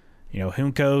Group.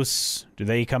 Juncos, do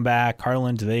they come back?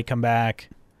 Carlin, do they come back?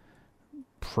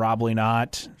 Probably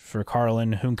not for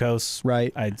Carlin. Juncos,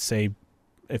 right? I'd say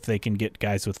if they can get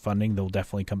guys with funding, they'll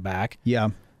definitely come back. Yeah.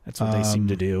 That's what they seem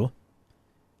to do.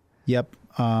 Yep.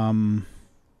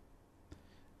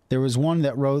 There was one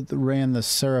that ran the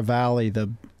Sarah Valley.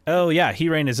 Oh, yeah. He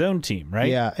ran his own team, right?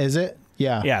 Yeah. Is it?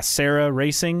 Yeah. Yeah. Sarah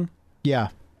Racing. Yeah.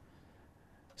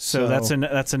 So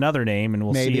that's another name, and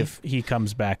we'll maybe see if he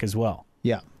comes back as well.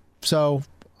 Yeah. So,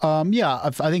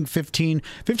 I think 15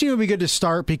 would be good to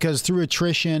start because through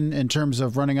attrition in terms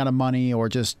of running out of money or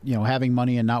just, having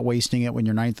money and not wasting it when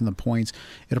you're ninth in the points,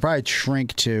 it'll probably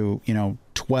shrink to,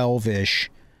 12-ish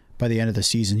by the end of the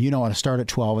season. You don't want to start at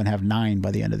 12 and have 9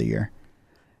 by the end of the year.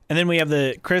 And then we have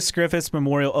the Chris Griffiths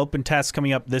Memorial Open Test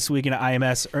coming up this weekend at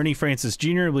IMS. Ernie Francis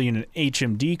Jr. will be in an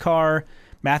HMD car.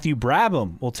 Matthew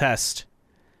Brabham will test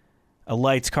a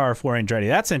lights car for Andretti.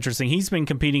 That's interesting. He's been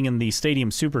competing in the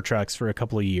Stadium Super Trucks for a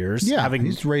couple of years. Yeah,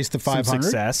 he's raced the 500. Some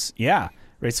success. Yeah,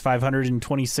 raced 500 in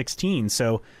 2016.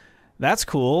 So that's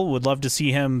cool. Would love to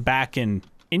see him back in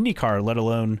IndyCar, let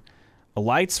alone a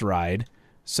lights ride.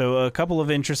 So a couple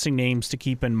of interesting names to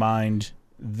keep in mind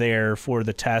there for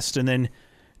the test. And then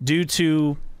due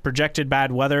to projected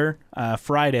bad weather,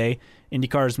 Friday,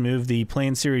 IndyCar's moved the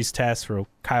planned series test for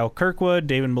Kyle Kirkwood,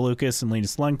 David Malukas, and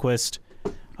Linus Lundqvist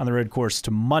on the road course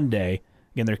to Monday.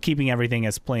 Again, they're keeping everything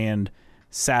as planned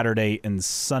Saturday and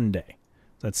Sunday.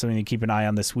 That's something to keep an eye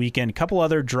on this weekend. A couple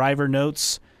other driver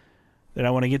notes that I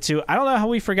want to get to. I don't know how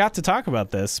we forgot to talk about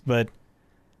this, but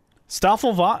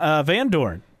Stoffel Van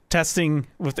Dorn testing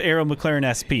with the Arrow McLaren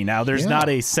SP. Now, there's not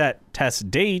a set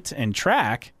test date and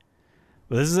track,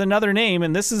 but this is another name,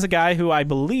 and this is a guy who I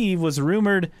believe was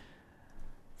rumored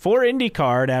for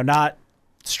IndyCar. Now, not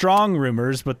strong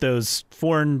rumors, but those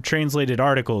foreign translated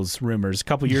articles rumors a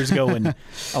couple years ago when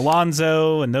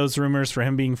Alonso and those rumors for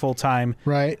him being full-time.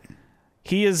 Right.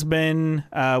 He has been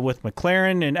with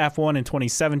McLaren in F1 in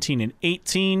 2017 and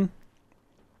 18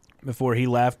 before he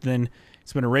left. Then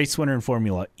he's been a race winner in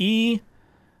Formula E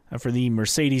for the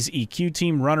Mercedes EQ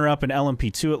team, runner-up in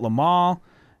LMP2 at Le Mans,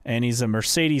 and he's a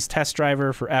Mercedes test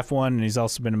driver for F1, and he's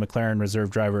also been a McLaren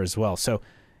reserve driver as well. So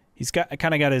he's got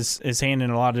his hand in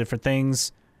a lot of different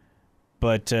things,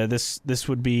 but this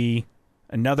would be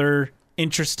another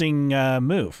interesting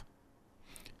move.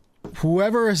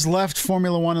 Whoever has left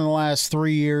Formula One in the last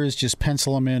 3 years, just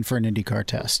pencil them in for an IndyCar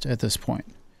test at this point.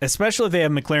 Especially if they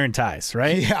have McLaren ties,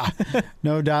 right? Yeah,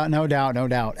 no doubt.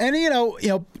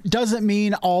 And doesn't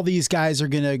mean all these guys are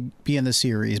going to be in the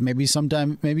series. When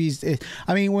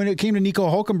it came to Nico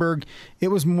Hulkenberg, it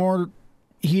was more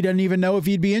he doesn't even know if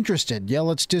he'd be interested. Yeah,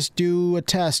 let's just do a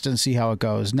test and see how it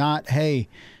goes. Not, hey,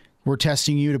 we're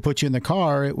testing you to put you in the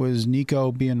car. It was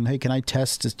Nico being, hey, can I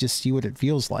test to just see what it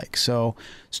feels like? So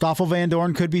Stoffel Van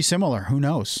Dorn could be similar. Who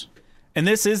knows? And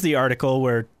this is the article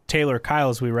where Taylor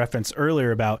Kyles, we referenced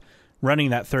earlier about running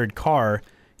that third car.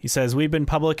 He says, we've been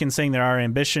public in saying that our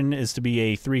ambition is to be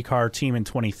a 3-car team in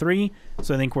 23.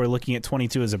 So I think we're looking at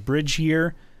 22 as a bridge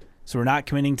year. So we're not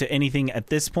committing to anything at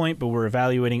this point, but we're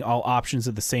evaluating all options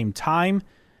at the same time.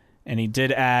 And he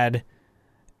did add,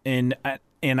 in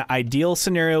in an ideal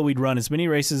scenario, we'd run as many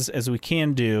races as we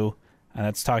can do.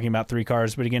 That's talking about 3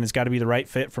 cars, but again, it's got to be the right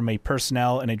fit from a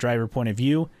personnel and a driver point of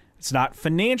view. It's not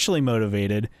financially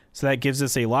motivated, so that gives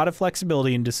us a lot of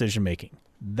flexibility in decision making.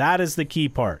 That is the key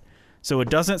part. So it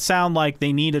doesn't sound like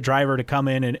they need a driver to come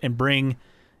in and bring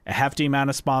a hefty amount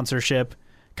of sponsorship,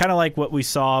 kind of like what we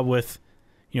saw with,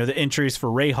 the entries for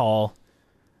Rahal.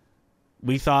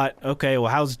 We thought, okay,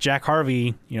 well, how's Jack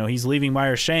Harvey? He's leaving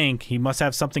Meyer Shank. He must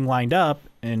have something lined up,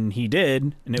 and he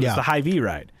did, and it was the Hy-Vee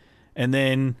ride. And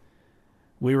then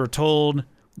we were told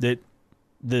that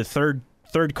the third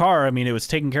car, it was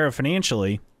taken care of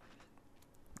financially.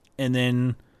 And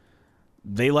then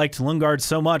they liked Lundgaard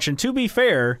so much. And to be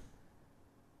fair,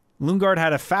 Lundgaard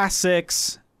had a fast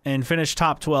 6 and finished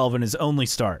top 12 in his only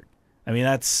start.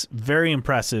 That's very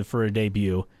impressive for a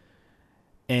debut.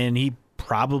 And he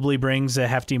probably brings a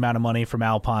hefty amount of money from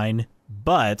Alpine,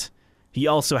 but he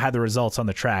also had the results on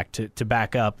the track to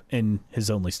back up in his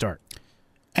only start.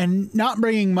 And not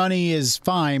bringing money is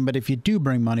fine, but if you do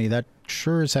bring money, that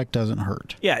sure as heck doesn't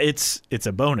hurt. Yeah, it's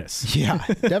a bonus. Yeah,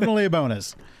 definitely a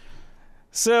bonus.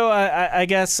 So I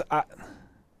guess, I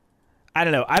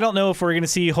don't know. I don't know if we're going to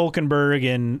see Hulkenberg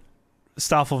and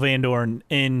Stoffel Van Dorn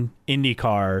in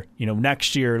IndyCar,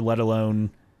 next year, let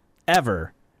alone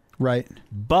ever. Right.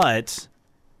 But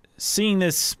seeing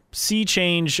this sea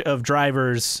change of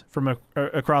drivers from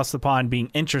across the pond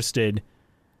being interested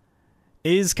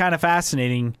is kind of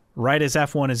fascinating, right as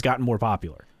F1 has gotten more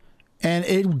popular. And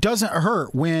it doesn't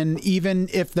hurt when, even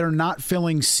if they're not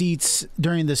filling seats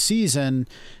during the season,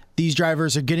 these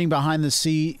drivers are getting behind the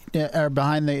seat or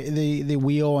behind the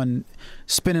wheel and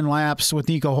spinning laps with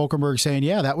Nico Hulkenberg saying,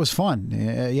 yeah, that was fun.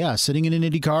 Yeah, sitting in an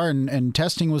Indy car and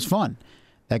testing was fun.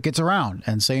 That gets around.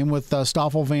 And same with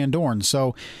Stoffel Van Dorn.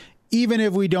 So even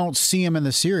if we don't see him in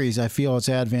the series, I feel it's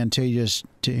advantageous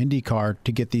to IndyCar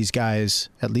to get these guys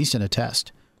at least in a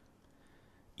test.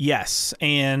 Yes,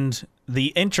 and the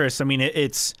interest,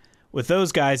 it's with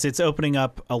those guys, it's opening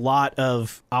up a lot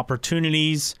of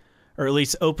opportunities, or at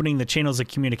least opening the channels of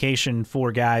communication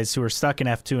for guys who are stuck in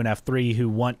F2 and F3 who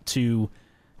want to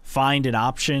find an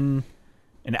option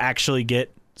and actually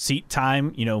get seat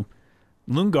time.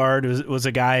 Lundgaard was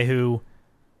a guy who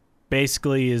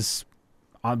basically is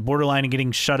on borderline of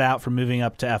getting shut out from moving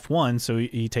up to F1, so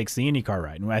he takes the IndyCar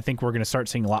ride. And I think we're going to start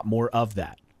seeing a lot more of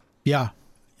that. Yeah,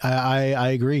 I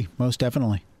agree, most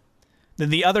definitely. Then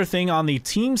the other thing on the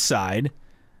team side,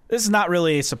 this is not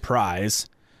really a surprise,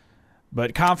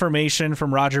 but confirmation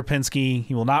from Roger Penske,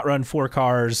 he will not run 4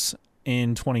 cars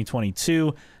in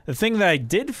 2022. The thing that I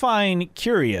did find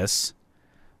curious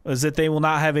was that they will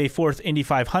not have a 4th Indy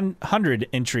 500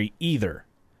 entry either.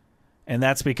 And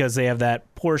that's because they have that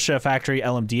Porsche factory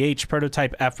LMDH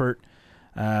prototype effort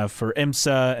for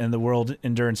IMSA and the World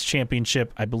Endurance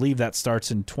Championship. I believe that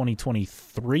starts in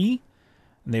 2023.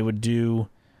 And they would do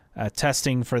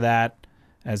testing for that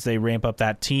as they ramp up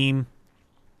that team.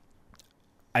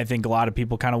 I think a lot of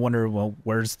people kind of wonder, well,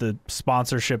 where's the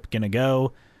sponsorship going to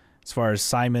go as far as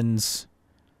Simon's,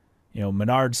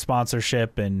 Menard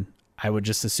sponsorship? And I would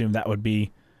just assume that would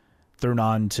be thrown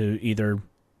on to either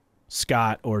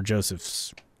Scott or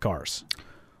Joseph's cars.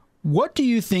 What do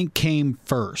you think came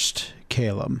first,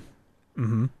 Caleb?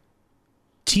 Mm-hmm.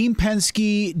 Team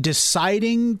Penske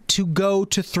deciding to go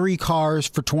to 3 cars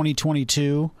for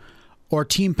 2022, or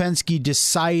Team Penske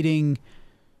deciding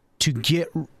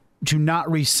to not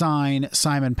re-sign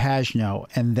Simon Pagenaud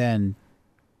and then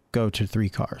go to 3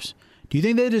 cars? Do you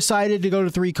think they decided to go to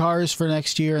 3 cars for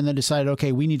next year and then decided,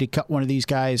 okay, we need to cut one of these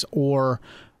guys, or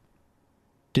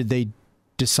did they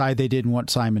decide they didn't want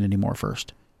Simon anymore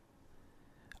first?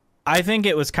 I think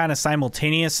it was kind of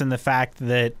simultaneous in the fact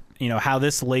that, how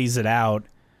this lays it out.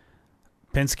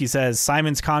 Penske says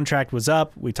Simon's contract was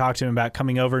up. We talked to him about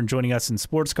coming over and joining us in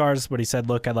sports cars, but he said,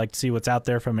 look, I'd like to see what's out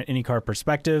there from an IndyCar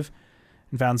perspective,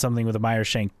 and found something with a Meyer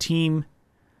Shank team.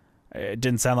 It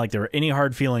didn't sound like there were any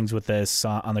hard feelings with this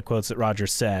on the quotes that Roger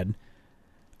said.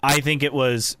 I think it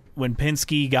was when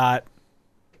Penske got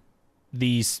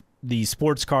the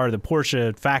sports car, the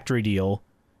Porsche factory deal,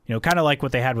 kind of like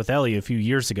what they had with Ellie a few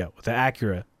years ago with the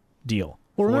Acura deal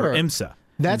for IMSA.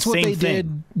 That's what they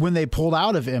did when they pulled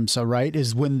out of IMSA, right?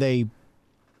 Is when they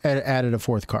added a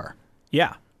 4th car.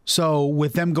 Yeah. So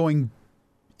with them going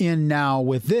in now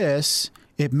with this,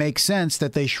 it makes sense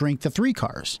that they shrink the 3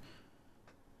 cars.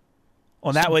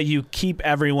 Well, that way you keep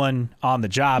everyone on the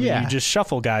job, and you just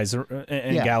shuffle guys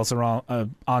and gals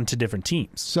around onto different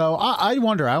teams. So I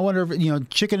wonder if,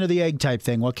 chicken or the egg type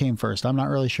thing, what came first? I'm not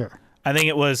really sure. I think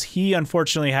it was he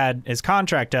unfortunately had his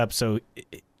contract up, so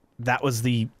that was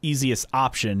the easiest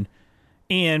option.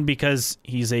 And because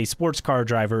he's a sports car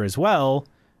driver as well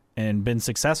and been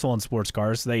successful in sports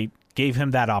cars, they gave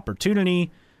him that opportunity,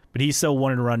 but he still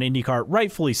wanted to run IndyCar,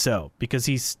 rightfully so, because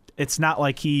it's not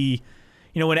like he,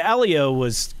 when Elio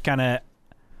was kind of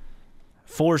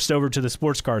forced over to the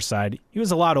sports car side, he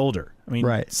was a lot older. I mean,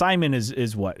 right. Simon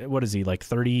is what is he, like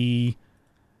 30?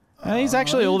 He's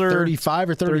actually older.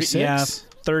 35 or 36? 30, yeah,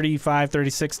 35,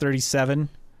 36, 37.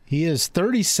 He is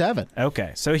 37.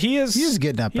 Okay, so he is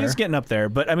getting up there. He is getting up there,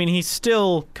 but I mean, he's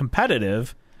still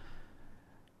competitive.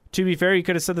 To be fair, you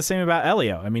could have said the same about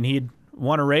Elio. I mean, he'd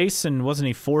won a race, and wasn't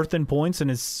he fourth in points in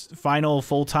his final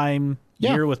full-time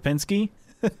year with Penske?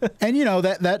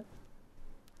 And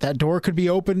that door could be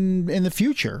open in the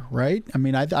future, right? I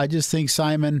mean, I just think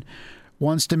Simon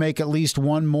wants to make at least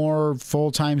one more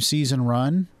full-time season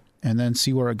run and then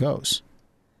see where it goes.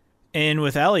 And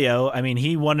with Elio, I mean,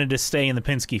 he wanted to stay in the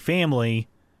Penske family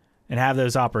and have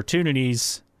those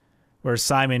opportunities, where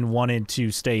Simon wanted to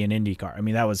stay in IndyCar. I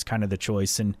mean, that was kind of the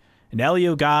choice. And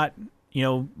Elio got,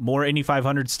 more Indy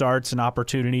 500 starts and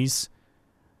opportunities,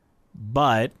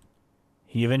 but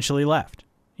he eventually left.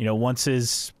 Once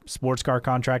his sports car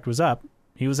contract was up,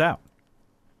 he was out.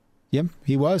 Yep,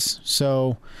 he was.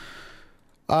 So,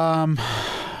 I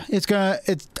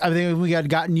think we had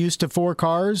gotten used to 4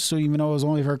 cars, so even though it was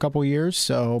only for a couple years.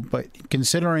 So, but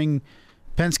considering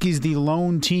Penske's the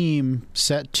lone team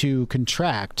set to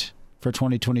contract for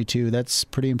 2022, that's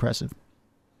pretty impressive.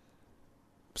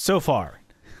 So far.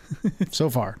 Yeah. So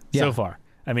far.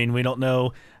 I mean, we don't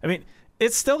know. I mean,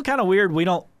 it's still kind of weird. We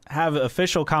don't have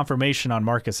official confirmation on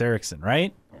Marcus Ericsson,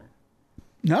 right?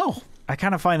 No. I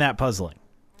kind of find that puzzling.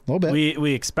 A little bit.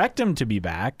 We expect him to be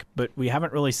back, but we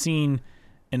haven't really seen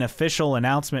an official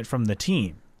announcement from the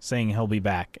team saying he'll be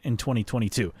back in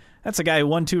 2022. That's a guy who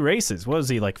won 2 races. What was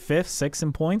he, like 5th, 6th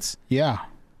in points? Yeah,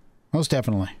 most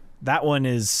definitely. That one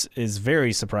is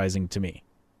very surprising to me.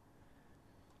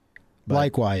 But,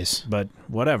 likewise. But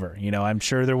whatever. I'm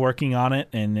sure they're working on it,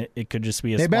 and it could just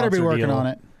be a They better be working deal. on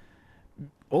it.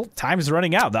 Well, time's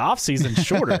running out. The off-season's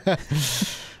shorter.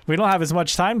 We don't have as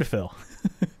much time to fill.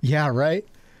 Yeah, right?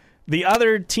 The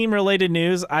other team-related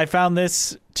news, I found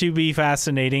this to be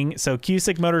fascinating. So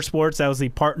Cusick Motorsports, that was the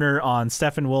partner on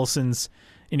Stefan Wilson's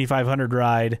Indy 500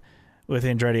 ride with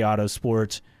Andretti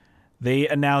Autosport. They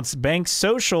announced Bank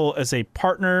Social as a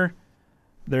partner.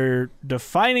 They're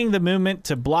defining the movement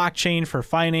to blockchain for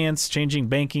finance, changing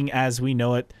banking as we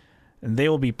know it. And they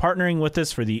will be partnering with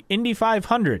us for the Indy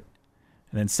 500.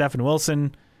 And then Stefan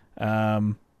Wilson,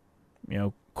 quote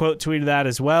tweeted that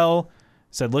as well.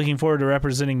 Said, looking forward to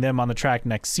representing them on the track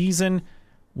next season.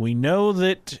 We know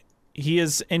that he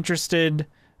is interested,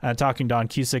 talking Don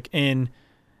Cusick, in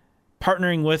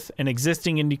partnering with an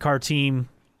existing IndyCar team.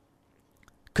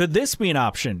 Could this be an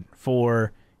option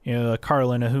for,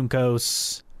 Carlin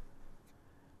Ajuncos?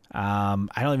 I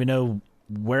don't even know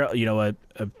where, a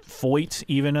Foyt,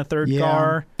 even a third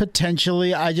car.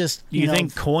 Potentially. I just, you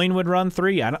think Coyne would run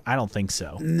 3? I don't think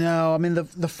so. No, I mean,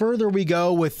 the further we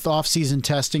go with off-season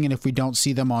testing, and if we don't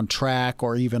see them on track,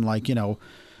 or even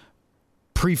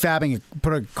prefabbing,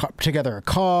 together a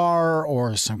car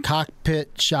or some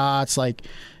cockpit shots,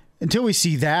 until we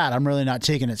see that, I'm really not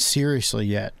taking it seriously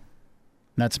yet.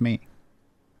 That's me.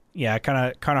 Yeah,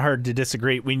 kind of hard to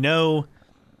disagree. We know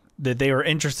that they were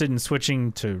interested in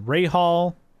switching to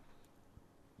Rahal.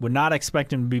 Would not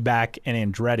expect him to be back in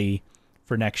Andretti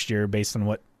for next year based on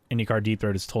what IndyCar Deep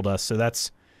Throat has told us. So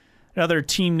that's another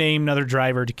team name, another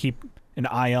driver to keep an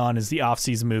eye on as the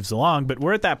offseason moves along. But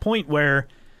we're at that point where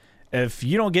if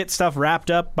you don't get stuff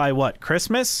wrapped up by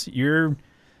Christmas, you're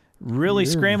really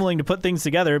scrambling to put things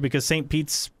together, because St.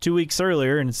 Pete's 2 weeks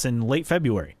earlier and it's in late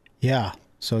February. Yeah.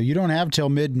 So you don't have till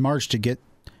mid-March to get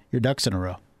your ducks in a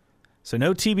row. So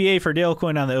no TBA for Dale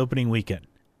Coyne on the opening weekend.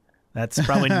 That's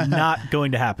probably not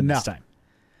going to happen this time.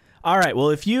 All right.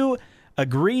 Well, if you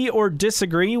agree or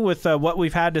disagree with what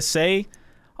we've had to say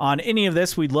on any of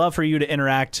this, we'd love for you to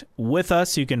interact with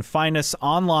us. You can find us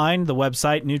online, the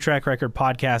website,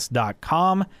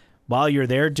 newtrackrecordpodcast.com. While you're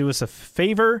there, do us a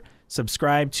favor.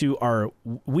 Subscribe to our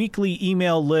weekly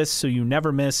email list so you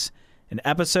never miss an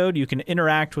episode. You can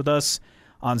interact with us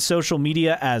on social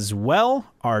media as well.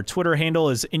 Our Twitter handle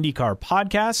is IndyCar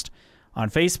Podcast. On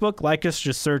Facebook, like us,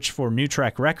 just search for New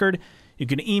Track Record. You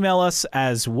can email us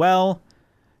as well.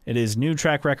 It is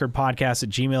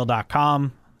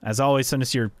newtrackrecordpodcast@gmail.com. As always, send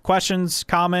us your questions,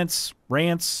 comments,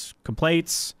 rants,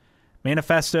 complaints,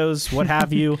 manifestos, what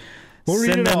have you. We'll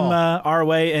read Send it them all. Our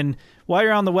way. And while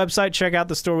you're on the website, check out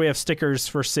the store. We have stickers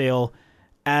for sale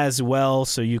as well,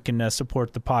 so you can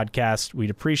support the podcast.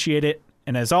 We'd appreciate it.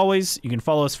 And as always, you can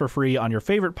follow us for free on your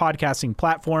favorite podcasting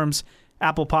platforms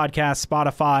Apple Podcasts,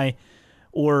 Spotify,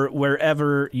 or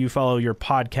wherever you follow your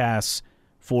podcasts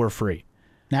for free.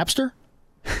 Napster?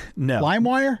 No.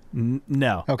 LimeWire?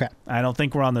 No. Okay. I don't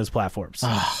think we're on those platforms.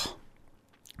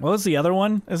 What was the other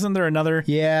one? Isn't there another?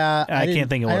 Yeah. I can't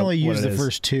think of I what only what used it the is.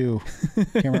 first two.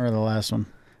 Can't remember the last one.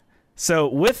 So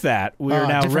with that, we are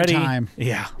now different ready. time.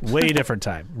 Yeah, way different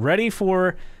time. Ready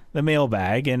for the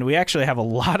mailbag, and we actually have a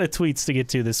lot of tweets to get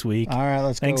to this week. All right,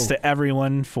 let's Thanks go. to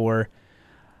everyone for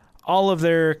all of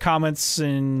their comments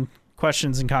and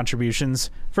questions and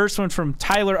contributions. First one from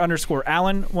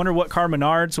Tyler_Allen. Wonder what car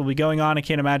Menards will be going on. I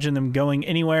can't imagine them going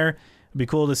anywhere. It'd be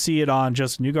cool to see it on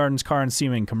just Newgarden's car and see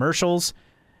them in commercials.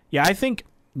 Yeah, I think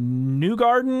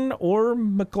Newgarden or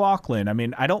McLaughlin. I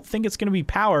mean, I don't think it's going to be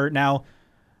Power. Now,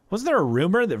 wasn't there a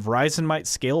rumor that Verizon might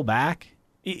scale back?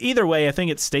 Either way, I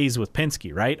think it stays with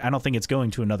Penske, right? I don't think it's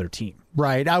going to another team.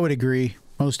 Right. I would agree.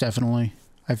 Most definitely.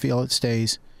 I feel it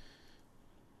stays.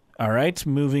 All right,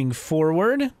 moving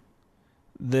forward.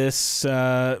 This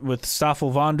with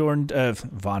Stoffel Van Dorn.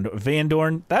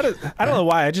 That is, I don't know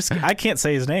why. I can't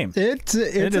say his name. It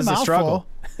It is a struggle.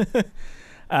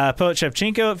 Poet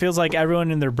Shevchenko. It feels like everyone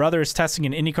and their brother is testing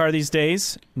an IndyCar these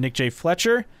days. Nick J.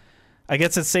 Fletcher. I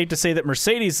guess it's safe to say that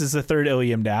Mercedes is the third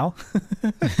OEM now.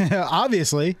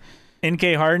 Obviously.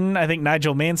 NK Harden. I think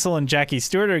Nigel Mansell and Jackie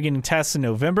Stewart are getting tests in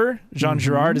November. Jean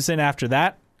Girard is in after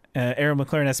that. Aaron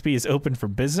McLaren SP is open for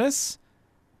business.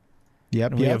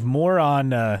 Yep. And we have more on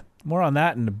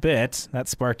that in a bit. That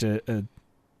sparked a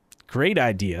great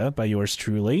idea by yours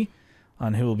truly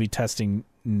on who will be testing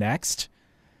next.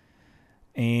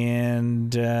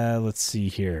 And let's see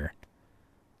here.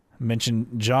 I mentioned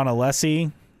John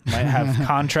Alessi might have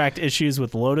contract issues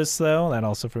with Lotus, though. That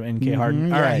also from NK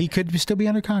Harden. All yeah, right. he could still be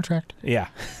under contract. Yeah.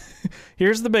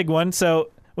 Here's the big one. So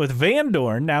with Van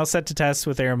Dorn now set to test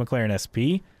with Aaron McLaren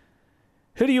SP,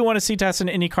 who do you want to see test an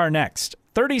IndyCar next?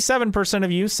 37%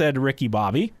 of you said Ricky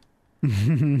Bobby.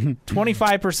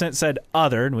 25% said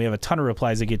other, and we have a ton of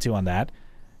replies to get to on that.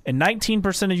 And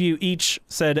 19% of you each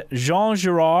said Jean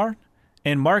Girard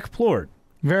and Mark Plourde.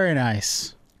 Very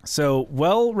nice. So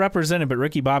well represented, but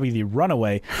Ricky Bobby the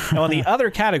runaway. Now on the other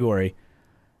category,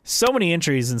 so many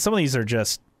entries, and some of these are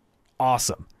just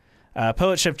awesome.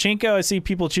 Poet Shevchenko, I see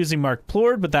people choosing Mark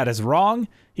Plourde, but that is wrong.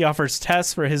 He offers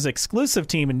tests for his exclusive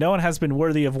team, and no one has been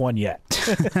worthy of one yet.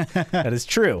 That is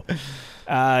true.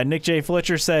 Nick J.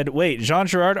 Fletcher said, wait, Jean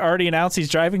Girard already announced he's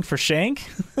driving for Shank?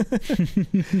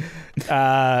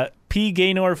 P.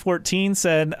 Gaynor 14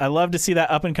 said, I love to see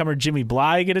that up-and-comer Jimmy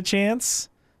Bly get a chance.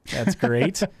 That's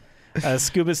great.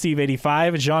 Scuba Steve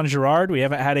 85, Jean Girard. We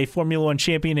haven't had a Formula One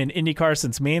champion in IndyCar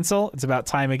since Mansell. It's about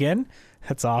time again.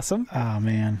 That's awesome. Oh,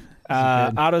 man.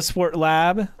 Autosport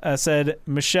Lab said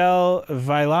Michel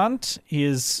Vaillant. He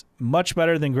is much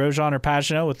better than Grosjean or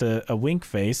Pagenaud with a wink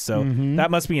face. So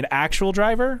that must be an actual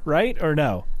driver, right? Or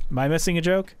no? Am I missing a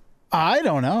joke? I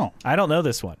don't know. I don't know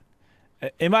this one.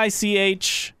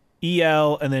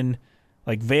 Michel and then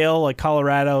like Vail, like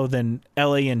Colorado, then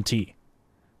LANT.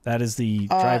 That is the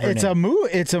driver it's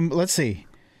name. Let's see.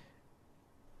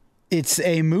 It's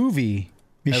a movie.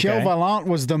 Michel Okay. Vaillant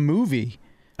was the movie.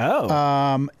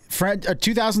 Oh. A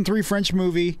 2003 French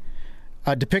movie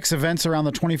depicts events around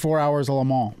the 24 Hours of Le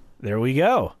Mans. There we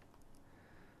go.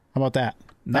 How about that?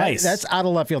 Nice. That's out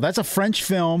of left field. That's a French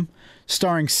film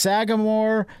starring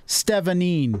Sagamore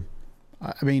Stevenine.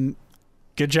 I mean,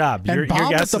 Good job. and Your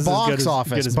bombed guess at the is as good box as-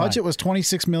 office. good as Budget mine. was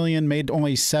 $26 million, made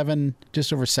only just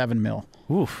over $7 million.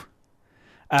 Oof.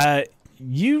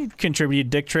 You contributed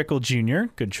Dick Trickle Jr.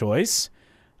 Good choice.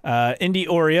 Indy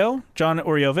Oreo, John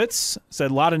Oriovitz,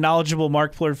 said a lot of knowledgeable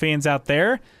Mark Plourde fans out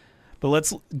there, but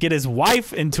let's get his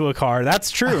wife into a car. That's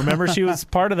true. Remember, she was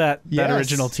part of that Yes,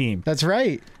 original team. That's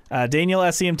right. Daniel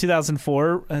SEM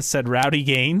 2004 said Rowdy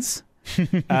Gaines.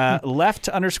 Left_Brigade,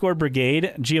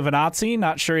 Giovinazzi,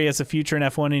 not sure he has a future in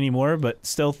F1 anymore, but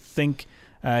still think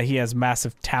he has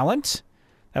massive talent.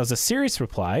 That was a serious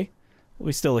reply.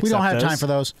 We still accept We don't have those. time for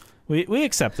those. We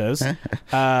accept those.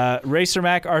 Racer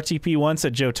Mac RTP1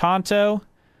 said Joe Tonto.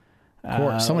 Of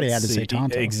course, somebody had to let's say see.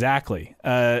 Tonto. Exactly.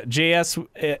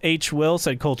 JSH Will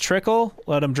said Cole Trickle.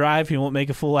 Let him drive. He won't make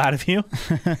a fool out of you.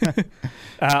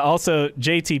 Also,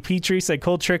 JT Petrie said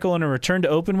Cole Trickle in a return to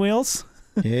open wheels.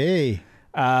 Hey.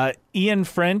 Ian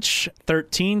French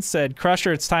 13 said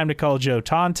Crusher. It's time to call Joe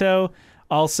Tonto.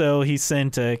 Also, he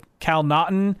sent Cal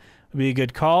Naughton. Would be a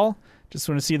good call. Just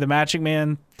want to see the Magic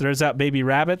Man throws out baby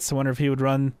rabbits. I wonder if he would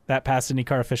run that past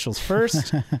IndyCar officials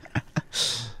first.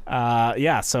 So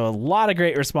a lot of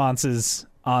great responses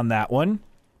on that one.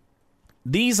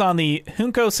 These on the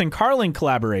Juncos and Carling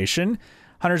collaboration.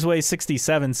 Hunter's Way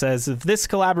 67 says, if this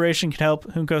collaboration can help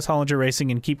Juncos Hollinger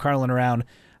Racing and keep Carlin around,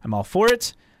 I'm all for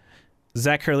it.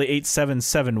 Zach Hurley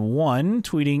 8771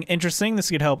 tweeting, interesting.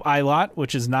 This could help ILOT,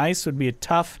 which is nice. Would be a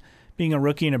tough being a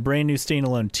rookie in a brand new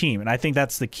standalone team. And I think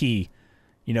that's the key.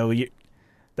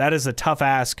 That is a tough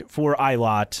ask for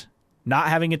ILOT. Not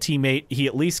having a teammate. He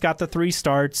at least got the 3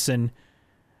 starts, and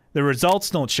the results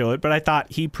don't show it, but I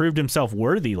thought he proved himself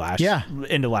worthy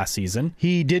into last season.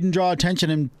 He didn't draw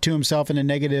attention to himself in the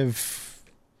negative.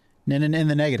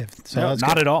 So no,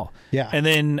 not at all. Yeah. And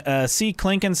then C.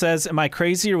 Clinkin says, am I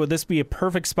crazy, or would this be a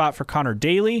perfect spot for Connor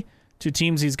Daly? 2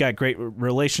 teams he's got great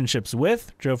relationships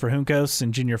with, Joe for Juncos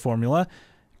and Junior Formula.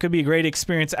 Could be a great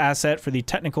experience asset for the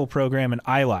technical program in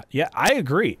ILOT. Yeah, I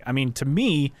agree. I mean, to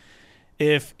me,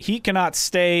 if he cannot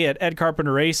stay at Ed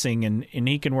Carpenter Racing and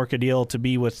he can work a deal to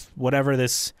be with whatever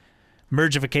this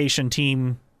mergification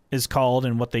team is called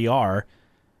and what they are,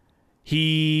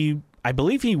 I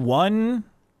believe he won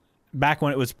back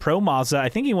when it was Pro Mazda. I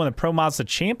think he won the Pro Mazda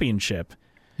championship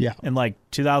in like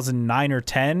 2009 or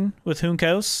 10 with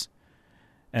Juncos.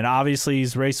 And obviously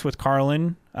he's raced with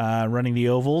Carlin running the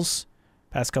ovals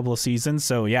past couple of seasons.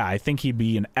 So, yeah, I think he'd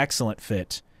be an excellent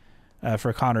fit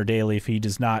for Connor Daly if he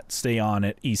does not stay on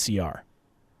at ECR.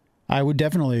 I would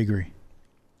definitely agree.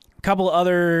 A couple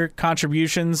other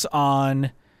contributions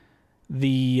on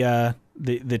the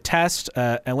test.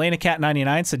 Atlanta Cat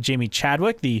 99 said Jamie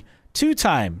Chadwick, the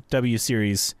 2-time W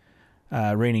Series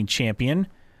reigning champion.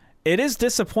 It is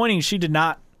disappointing she did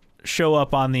not show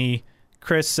up on the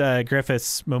Chris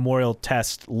Griffiths Memorial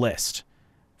Test list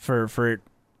for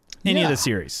any of the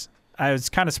series. I was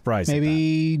kind of surprised.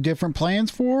 Maybe different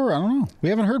plans for her? I don't know. We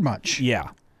haven't heard much.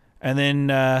 Yeah. And then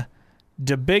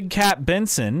the Big Cat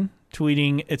Benson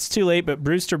tweeting, it's too late, but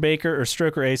Brewster Baker or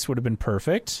Stroker Ace would have been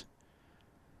perfect.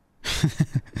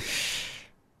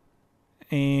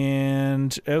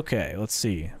 And, okay, let's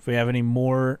see if we have any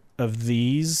more of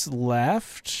these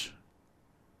left.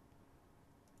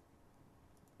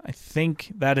 I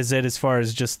think that is it as far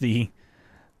as just the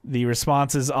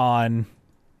responses on,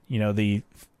 the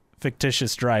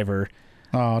fictitious driver.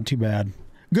 Oh, too bad.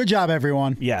 Good job,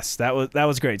 everyone. Yes, that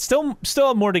was great. Still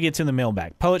have more to get to in the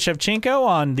mailbag. Poet Shevchenko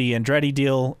on the Andretti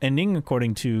deal ending,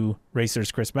 according to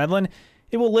Racers Chris Medlin.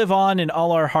 It will live on in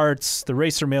all our hearts, the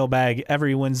Racer mailbag,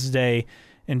 every Wednesday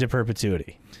into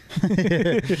perpetuity.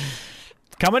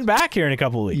 Coming back here in a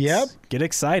couple weeks. Yep. Get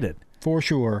excited. For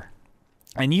sure.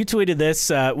 And you tweeted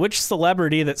this, which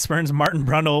celebrity that spurns Martin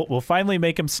Brundle will finally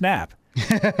make him snap?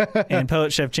 And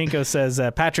Poet Shevchenko says,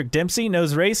 Patrick Dempsey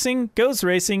knows racing, goes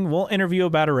racing, won't interview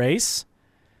about a race.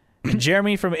 And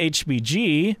Jeremy from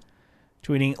HBG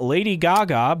tweeting, Lady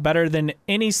Gaga, better than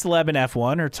any celeb in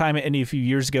F1. Her time at Indy a few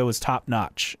years ago was top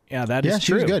notch. Yeah, that is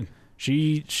true. She was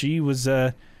good. She was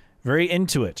very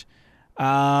into it.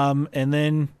 And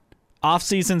then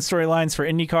off-season storylines for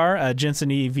IndyCar,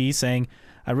 Jensen EV saying,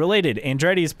 related,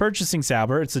 Andretti is purchasing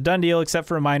Sauber. It's a done deal except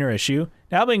for a minor issue.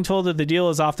 Now being told that the deal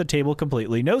is off the table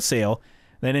completely, no sale,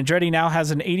 then Andretti now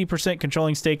has an 80%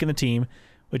 controlling stake in the team,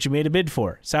 which he made a bid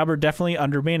for. Sauber definitely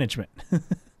under management.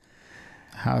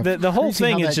 The whole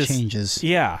thing is just changes.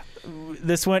 Yeah.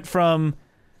 This went from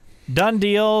done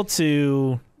deal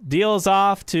to deal is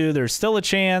off to there's still a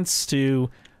chance to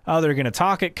they're going to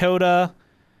talk at COTA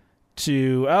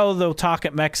to they'll talk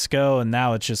at Mexico, and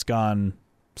now it's just gone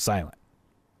silent.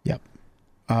 Yep.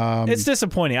 It's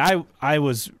disappointing. I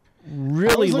was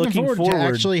really looking forward to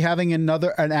actually having an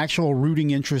actual rooting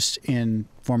interest in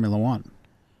Formula One.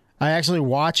 I actually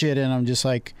watch it, and I'm just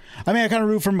like, I kind of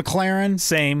root for McLaren.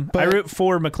 Same. I root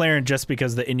for McLaren just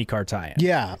because of the IndyCar tie-in.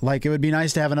 Yeah, it would be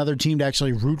nice to have another team to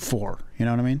actually root for. You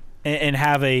know what I mean? And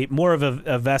have a more of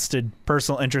a vested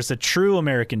personal interest, a true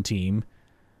American team,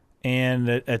 and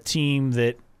a team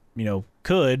that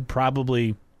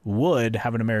probably would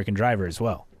have an American driver as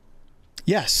well.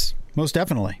 Yes, most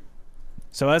definitely.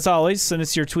 So as always, send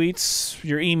us your tweets,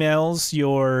 your emails,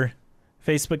 your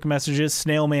Facebook messages,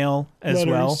 snail mail as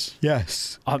Letters. Well.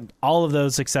 Yes. All of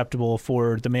those acceptable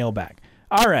for the mailbag.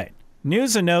 All right.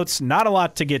 News and notes, not a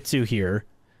lot to get to here,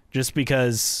 just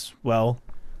because,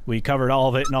 we covered all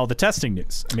of it in all the testing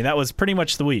news. That was pretty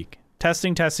much the week.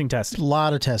 Testing. A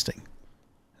lot of testing.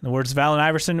 In the words of Allen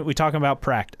Iverson, we talking about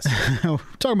practice. We're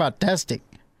talking about testing.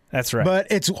 That's right. But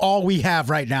it's all we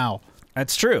have right now.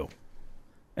 That's true.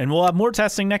 And we'll have more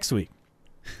testing next week.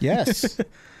 Yes.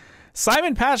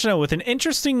 Simon Pagino with an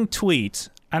interesting tweet.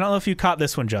 I don't know if you caught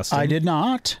this one, Justin. I did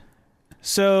not.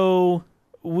 So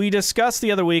we discussed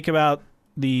the other week about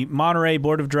the Monterey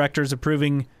Board of Directors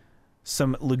approving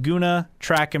some Laguna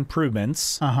track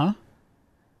improvements. Uh-huh.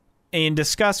 and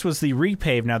discussed was the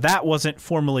repave. Now, that wasn't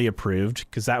formally approved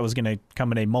because that was going to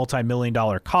come at a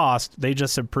multi-million-dollar cost. They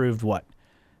just approved, what,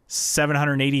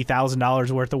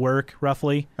 $780,000 worth of work,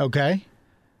 roughly? Okay.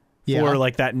 Yeah. For,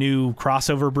 like, that new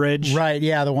crossover bridge. Right,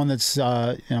 yeah, the one that's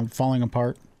falling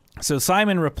apart. So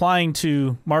Simon replying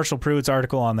to Marshall Pruitt's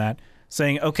article on that,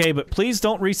 saying, okay, but please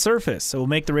don't resurface. It will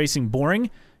make the racing boring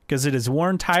because it is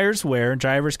worn tires wear and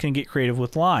drivers can get creative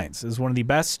with lines. It is one of the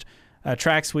best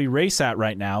tracks we race at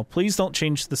right now. Please don't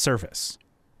change the surface.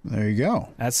 There you go.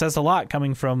 That says a lot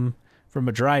coming from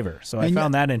a driver. So I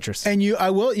found that interesting. And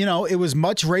it was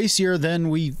much racier than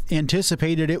we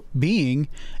anticipated it being,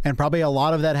 and probably a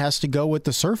lot of that has to go with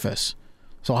the surface.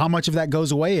 So how much of that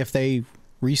goes away if they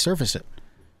resurface it?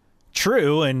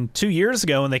 True, and 2 years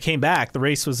ago when they came back, the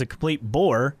race was a complete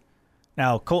bore.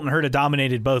 Now, Colton Herta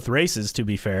dominated both races, to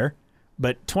be fair,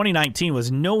 but 2019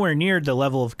 was nowhere near the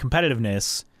level of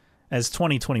competitiveness as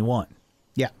 2021.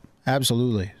 Yeah,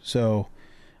 absolutely. So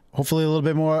hopefully a little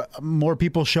bit more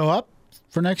people show up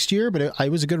for next year, but it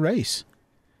was a good race.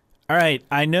 All right,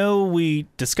 I know we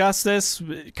discussed this,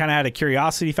 kind of had a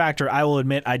curiosity factor. I will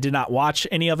admit I did not watch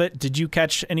any of it. Did you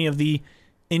catch any of the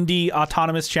Indy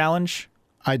Autonomous Challenge?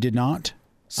 I did not.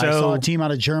 So, I saw a team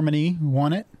out of Germany who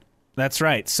won it. That's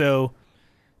right. So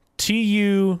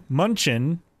TU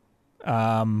München,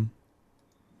 some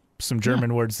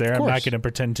German words there. I'm not going to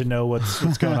pretend to know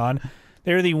what's going on.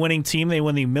 They're the winning team. They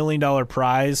won the $1 million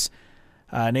prize.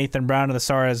 Nathan Brown of the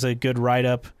Star has a good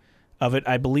write-up of it.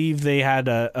 I believe they had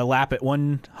a lap at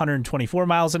 124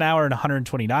 miles an hour and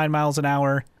 129 miles an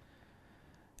hour.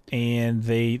 And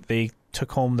they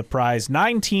took home the prize.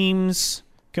 9 teams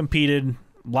competed,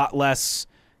 a lot less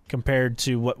compared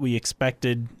to what we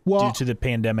expected due to the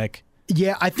pandemic.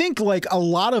 Yeah, I think like a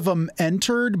lot of them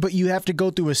entered, but you have to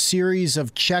go through a series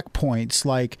of checkpoints.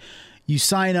 Like you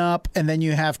sign up and then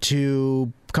you have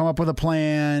to come up with a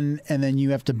plan and then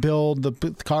you have to build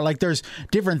the car. Like there's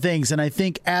different things. And I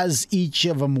think as each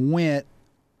of them went,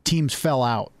 teams fell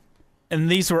out. And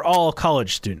these were all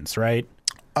college students, right?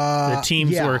 The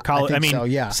teams were college. I mean, so,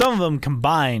 yeah. Some of them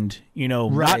combined,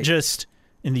 not just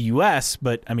in the U.S.,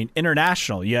 but I mean,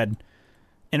 international. You had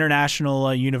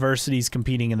international universities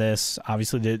competing in this.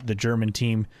 Obviously, the German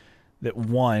team that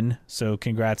won. So,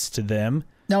 congrats to them.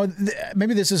 Now,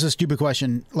 maybe this is a stupid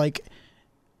question. Like,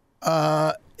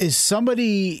 is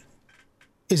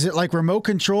it like remote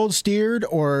controlled steered,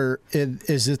 or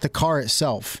is it the car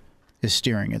itself is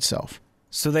steering itself?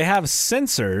 So they have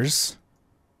sensors.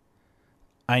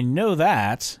 I know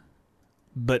that,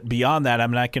 but beyond that,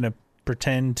 I'm not going to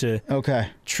pretend to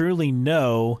truly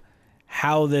know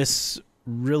how this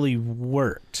really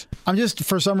worked.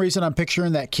 For some reason, I'm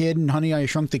picturing that kid in Honey, I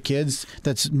Shrunk the Kids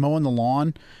that's mowing the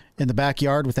lawn in the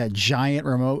backyard with that giant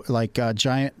remote,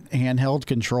 giant handheld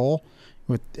control.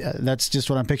 That's just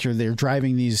what I'm picturing. They're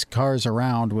driving these cars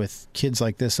around with kids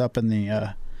like this up in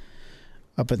the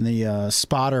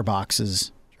spotter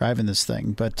boxes driving this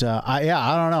thing. But I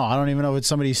don't know. I don't even know if it's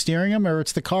somebody steering them or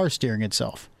it's the car steering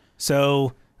itself.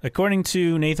 So, according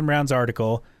to Nathan Brown's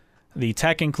article, the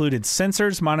tech included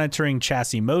sensors monitoring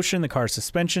chassis motion, the car's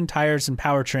suspension, tires, and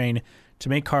powertrain to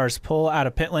make cars pull out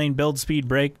of pit lane, build speed,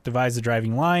 brake, devise the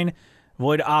driving line,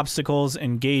 avoid obstacles,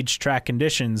 and gauge track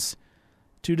conditions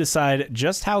to decide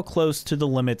just how close to the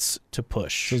limits to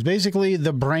push. So it's basically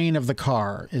the brain of the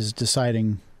car is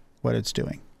deciding what it's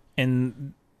doing.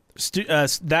 And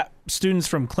students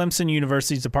from Clemson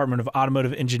University's Department of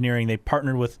Automotive Engineering, they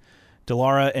partnered with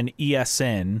Dallara and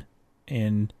ESN,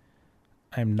 and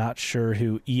I'm not sure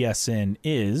who ESN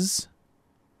is.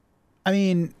 I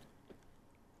mean,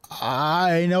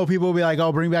 I know people will be like,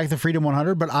 oh, bring back the Freedom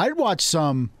 100, but I'd watch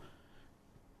some,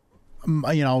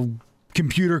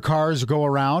 computer cars go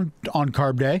around on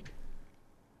Carb Day.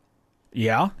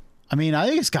 Yeah. I mean, I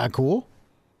think it's kind of cool.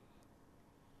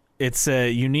 It's a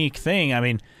unique thing. I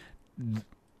mean,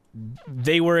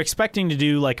 they were expecting to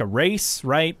do like a race,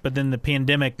 right? But then the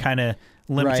pandemic kind of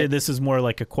limited. Right. This is more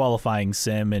like a qualifying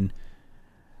sim, and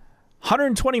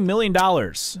 $120 million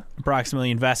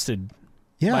approximately invested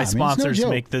by sponsors to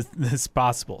make this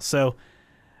possible. So,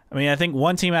 I mean, I think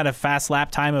one team had a fast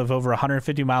lap time of over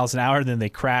 150 miles an hour, then they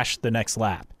crashed the next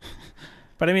lap.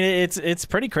 But I mean, it's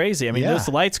pretty crazy. I mean, those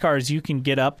lights cars, you can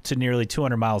get up to nearly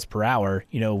 200 miles per hour,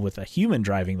 with a human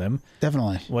driving them.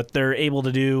 Definitely. What they're able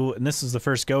to do, and this is the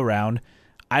first go round.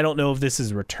 I don't know if this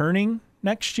is returning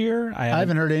next year. I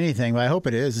haven't heard anything, but I hope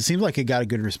it is. It seems like it got a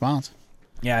good response.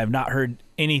 Yeah, I've not heard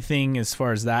anything as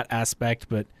far as that aspect,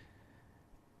 but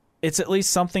it's at least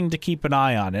something to keep an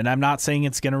eye on. And I'm not saying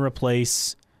it's going to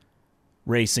replace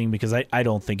racing, because I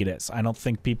don't think it is. I don't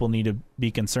think people need to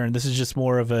be concerned. This is just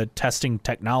more of a testing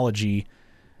technology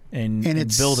and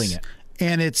it's building it.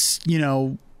 And it's,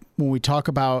 when we talk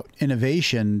about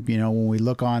innovation, when we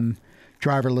look on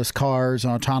driverless cars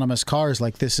and autonomous cars,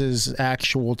 like this is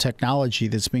actual technology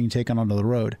that's being taken onto the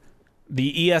road.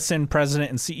 The ESN president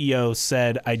and CEO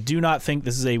said, "I do not think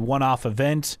this is a one-off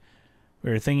event.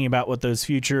 We're thinking about what those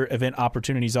future event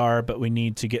opportunities are, but we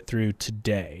need to get through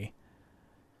today."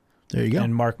 There you go.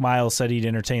 And Mark Miles said he'd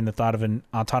entertain the thought of an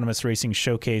autonomous racing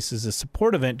showcase as a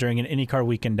support event during an IndyCar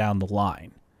weekend down the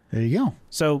line. There you go.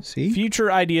 So See?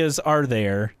 Future ideas are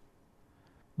there,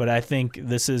 but I think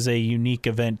this is a unique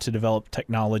event to develop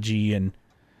technology, and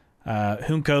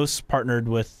Juncos partnered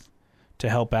with to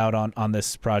help out on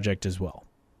this project as well.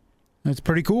 That's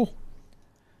pretty cool.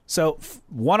 So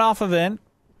one-off event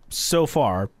so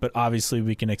far, but obviously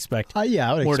we can expect I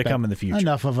would more expect to come in the future.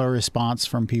 Enough of a response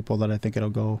from people that I think it'll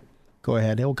go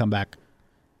ahead. It'll come back.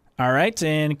 All right,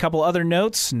 and a couple other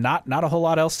notes. Not a whole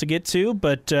lot else to get to,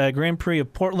 but Grand Prix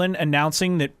of Portland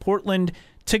announcing that Portland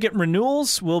ticket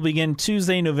renewals will begin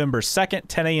Tuesday, November 2nd,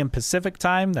 10 a.m. Pacific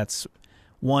time. That's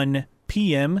 1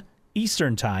 p.m.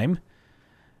 Eastern time.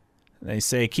 They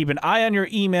say keep an eye on your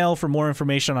email for more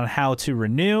information on how to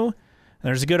renew. And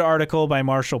there's a good article by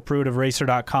Marshall Pruitt of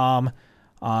Racer.com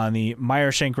on the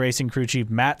Meyershank Racing crew chief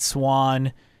Matt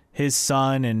Swan, his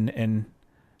son, and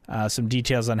some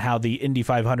details on how the Indy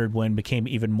 500 win became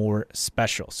even more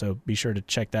special. So be sure to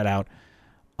check that out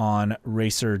on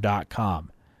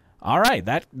Racer.com. All right,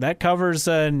 that covers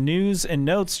news and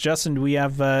notes. Justin, do we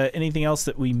have anything else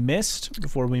that we missed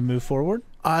before we move forward?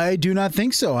 I do not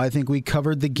think so. I think we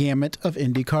covered the gamut of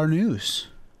IndyCar news.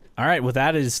 All right, with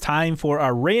that, it is time for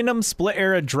our random split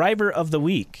era driver of the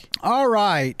week. All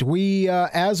right, we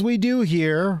as we do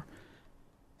here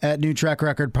at New Track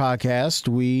Record Podcast,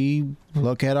 we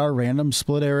look at our random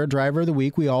split era driver of the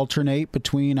week. We alternate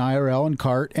between IRL and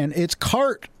kart, and it's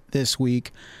kart this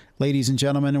week, ladies and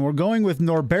gentlemen, and we're going with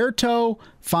Norberto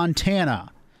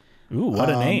Fontana. Ooh, what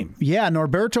a name. Yeah,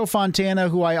 Norberto Fontana,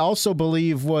 who I also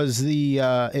believe was the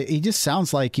he just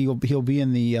sounds like he'll be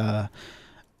in the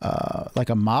like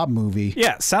a mob movie.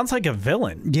 Yeah, sounds like a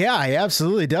villain. Yeah, he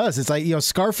absolutely does. It's like,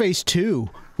 Scarface 2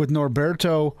 with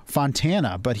Norberto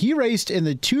Fontana, but he raced in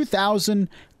the 2000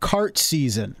 kart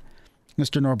season.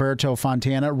 Mr. Norberto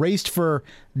Fontana raced for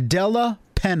Della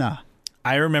Penna.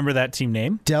 I remember that team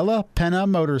name. Della Penna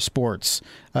Motorsports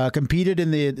competed in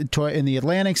the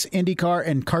Atlantics IndyCar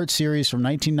and kart series from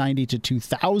 1990 to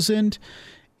 2000,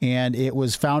 and it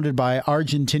was founded by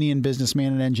Argentinian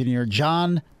businessman and engineer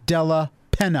John Della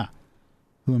Penna,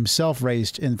 who himself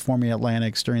raced in Formula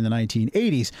Atlantics during the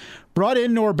 1980s. Brought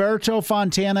in Norberto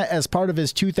Fontana as part of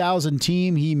his 2000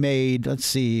 team. He made, 8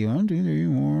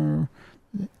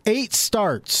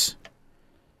 starts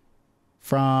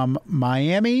from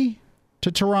Miami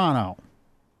to Toronto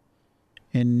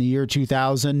in the year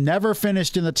 2000. Never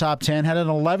finished in the top 10. Had an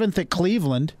 11th at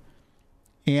Cleveland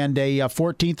and a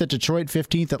 14th at Detroit,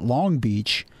 15th at Long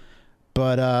Beach.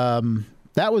 But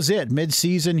that was it.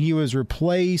 Mid-season, he was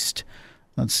replaced.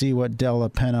 Let's see what Della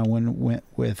Penna went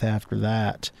with after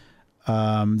that.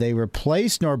 They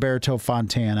replaced Norberto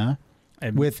Fontana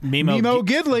with Mimo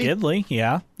Gidley. Gidley,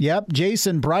 yeah. Yep.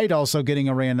 Jason Bright also getting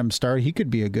a random start. He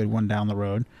could be a good one down the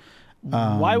road.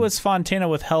 Why was Fontana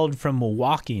withheld from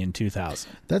Milwaukee in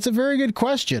 2000? That's a very good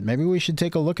question. Maybe we should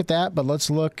take a look at that, but let's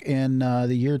look in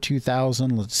the year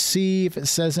 2000. Let's see if it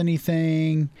says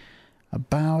anything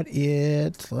about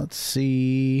it. Let's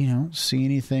see. I don't see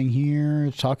anything here.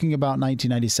 It's talking about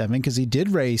 1997 because he did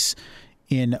race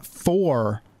in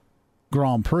 4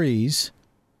 Grand Prix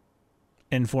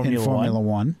in Formula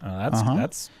One. Oh,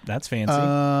 that's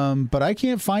fancy. But I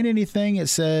can't find anything. It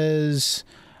says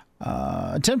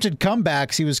attempted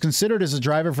comebacks. He was considered as a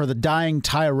driver for the dying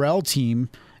Tyrrell team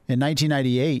in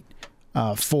 1998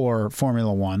 for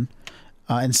Formula One.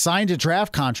 And signed a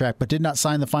draft contract, but did not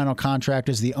sign the final contract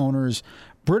as the owners,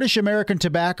 British American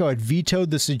Tobacco, had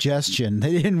vetoed the suggestion.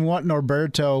 They didn't want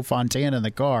Norberto Fontana in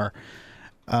the car,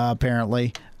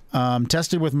 apparently.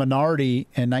 Tested with Minardi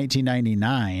in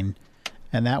 1999,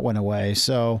 and that went away.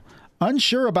 So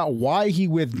unsure about why he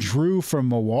withdrew from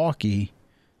Milwaukee.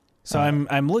 So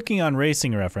I'm looking on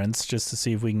Racing Reference just to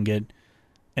see if we can get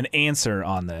an answer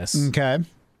on this. Okay.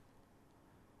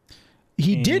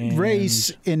 He did race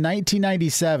in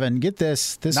 1997. Get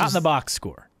this. Not in the box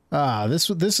score.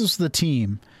 This is the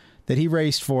team that he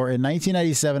raced for in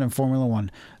 1997 in Formula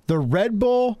One. The Red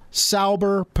Bull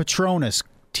Sauber Petronas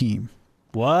team.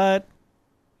 What?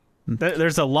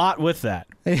 There's a lot with that.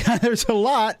 Yeah, there's a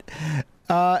lot.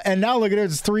 And now look at it.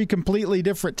 It's 3 completely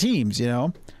different teams,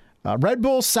 Red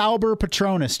Bull Sauber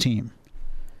Petronas team.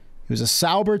 It was a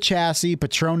Sauber chassis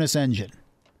Petronas engine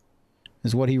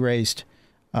is what he raced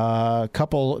A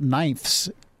couple ninths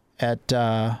at,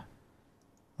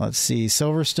 let's see,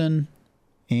 Silverstone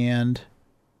and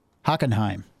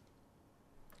Hockenheim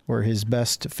were his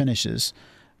best finishes.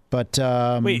 But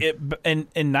wait, in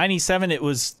 '97 it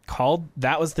was called,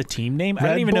 that was the team name? I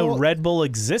didn't even know Red Bull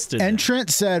existed. Entrant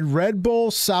said Red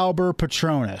Bull Sauber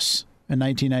Petronas in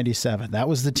 1997. That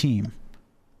was the team.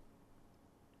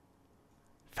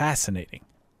 Fascinating,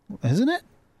 isn't it?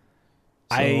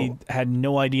 I had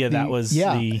no idea that was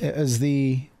it was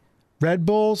the Red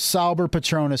Bull Sauber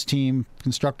Petronas team.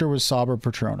 Constructor was Sauber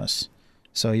Petronas.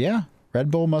 So yeah,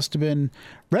 Red Bull must have been.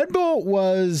 Red Bull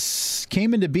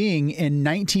came into being in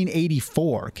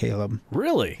 1984. Caleb,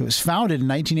 really? It was founded in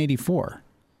 1984.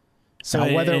 So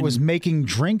now, whether it was making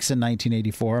drinks in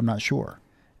 1984, I'm not sure.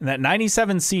 In that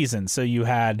 '97 season, so you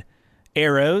had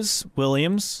Arrows,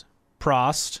 Williams,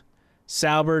 Prost,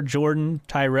 Sauber, Jordan,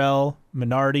 Tyrrell,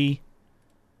 Minardi,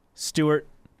 Stewart,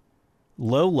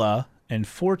 Lola, and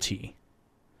Forti.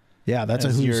 Yeah, that's a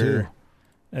who's who.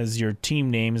 As your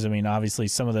team names. I mean, obviously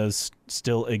some of those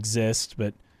still exist,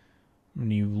 but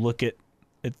when you look at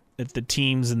the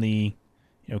teams and the,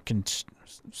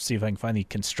 see if I can find the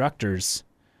constructors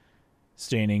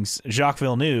standings. Jacques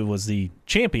Villeneuve was the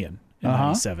champion in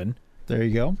 '97. There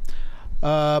you go.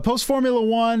 Post Formula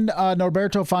One,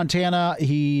 Norberto Fontana,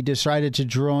 he decided to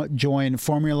join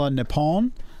Formula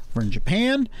Nippon in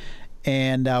Japan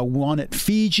and won at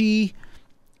Fiji.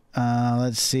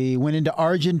 Let's see, went into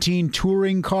Argentine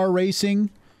touring car racing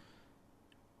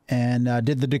and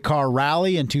did the Dakar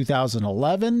Rally in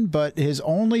 2011, but his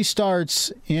only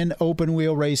starts in open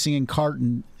wheel racing and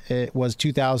karting, it was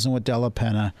 2000 with Della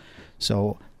Penna.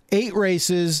 So 8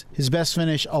 races, his best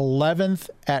finish 11th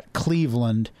at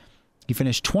Cleveland. He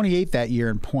finished 28th that year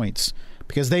in points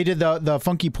because they did the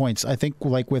funky points, I think,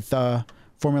 like with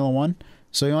Formula One.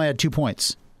 So he only had 2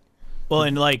 points. Well,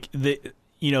 and like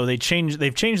they've changed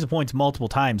the points multiple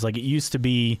times. Like it used to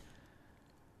be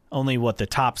only the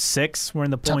top 6 were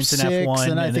in the points in F1,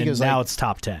 and then now it's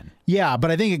top 10. Yeah, but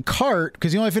I think in kart,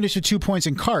 because he only finished with 2 points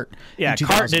in kart. Yeah,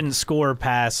 kart didn't score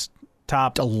past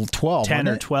top 12, 10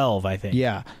 or 12, I think.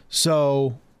 Yeah.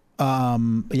 So,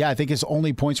 I think his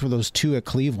only points were those 2 at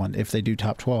Cleveland if they do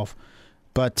top 12.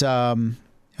 But that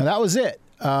was it.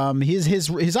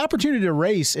 His opportunity to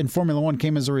race in Formula One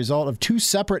came as a result of 2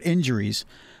 separate injuries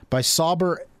by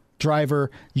Sauber driver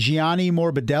Gianni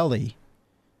Morbidelli.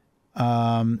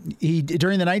 During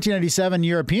the 1997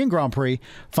 European Grand Prix,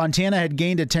 Fontana had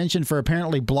gained attention for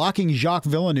apparently blocking Jacques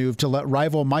Villeneuve to let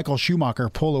rival Michael Schumacher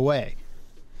pull away.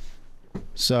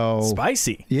 So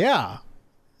spicy. Yeah.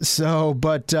 So,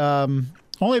 but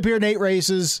only appeared in 8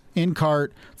 races in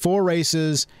kart, 4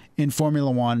 races in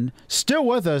Formula One. Still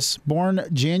with us, born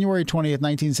January 20th,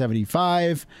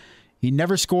 1975. He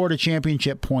never scored a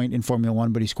championship point in Formula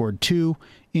One, but he scored 2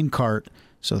 in kart.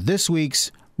 So this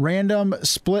week's random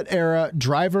split era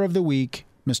driver of the week,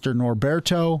 Mr.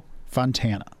 Norberto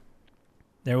Fontana.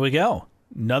 There we go.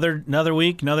 Another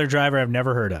week, another driver I've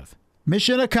never heard of.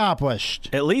 Mission accomplished.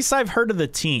 At least I've heard of the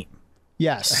team.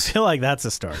 Yes. I feel like that's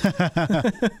a start.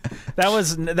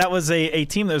 That was a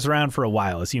team that was around for a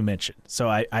while, as you mentioned. So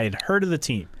I had heard of the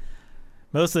team.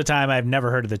 Most of the time, I've never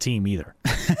heard of the team either.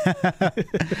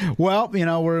 Well, we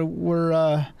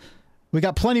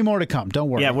got plenty more to come. Don't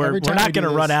worry. Yeah, we're not going to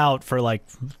run out for 2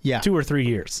 or 3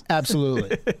 years.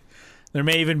 Absolutely. There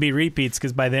may even be repeats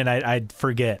because by then I'd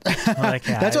forget.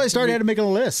 That's why I started making a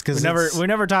list because we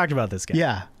never talked about this guy.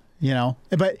 Yeah.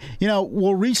 But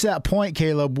we'll reach that point,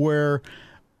 Caleb, where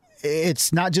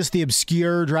it's not just the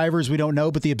obscure drivers we don't know,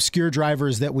 but the obscure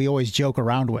drivers that we always joke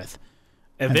around with.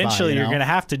 Eventually, you're going to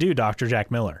have to do Dr.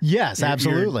 Jack Miller. Yes,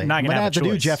 absolutely. You're not going to have to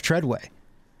do Jeff Treadway.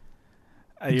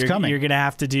 It's coming. You're going to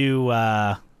have to do.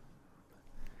 I'm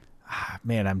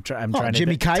trying to.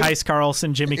 Jimmy Kite, Tice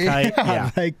Carlson, Jimmy Kite,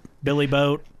 like Billy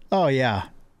Boat. Oh yeah,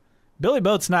 Billy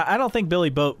Boat's not. I don't think Billy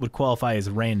Boat would qualify as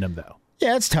random though.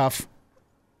 Yeah, it's tough.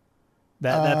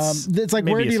 That's it's like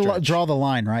where do you draw the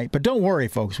line, right? But don't worry,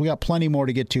 folks. We got plenty more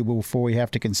to get to before we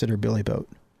have to consider Billy Boat.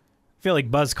 I feel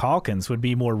like Buzz Calkins would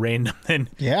be more random than.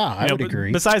 Yeah, I would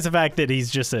agree. Besides the fact that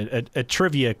he's just a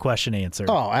trivia question answer.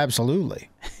 Oh, absolutely.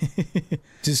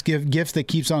 Just give gifts that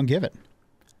keeps on giving.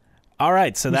 All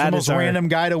right, so that is the most random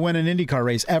guy to win an IndyCar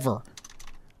race ever.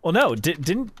 Well, no,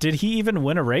 did he even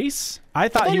win a race? I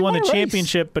thought he won a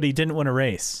championship, but he didn't win a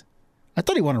race. I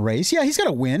thought he won a race. Yeah, he's got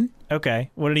to win.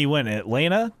 Okay, what did he win?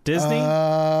 Atlanta, Disney,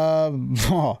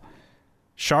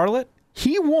 Charlotte.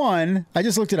 He won. I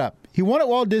just looked it up. He won at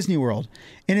Walt Disney World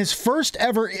in his first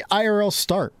ever IRL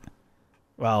start.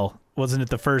 Well, wasn't it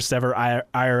the first ever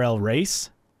IRL race?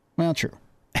 Well, true.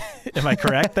 Am I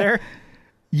correct there?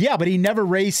 Yeah, but he never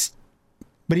raced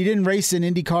But he didn't race in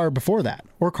IndyCar before that,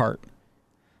 or kart.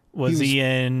 Was he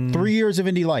in 3 years of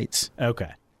Indy Lights?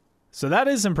 Okay. So that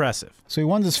is impressive. So he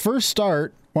won his first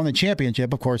start, won the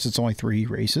championship. Of course, it's only 3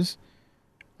 races.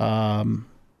 And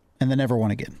then never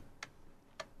won again.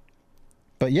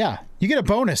 But yeah, you get a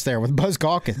bonus there with Buzz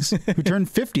Calkins, who turned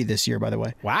 50 this year, by the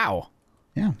way. Wow.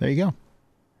 Yeah, there you go.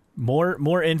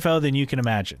 More info than you can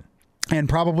imagine. And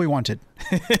probably wanted.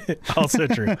 Also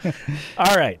true.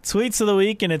 All right, tweets of the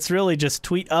week, and it's really just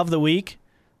tweet of the week.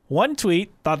 One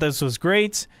tweet, thought this was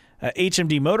great.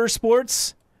 HMD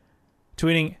Motorsports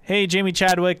tweeting, "Hey, Jamie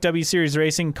Chadwick, W Series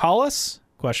Racing, call us?" ?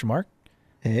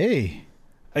 Hey.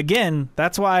 Again,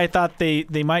 that's why I thought they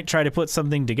might try to put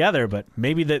something together, but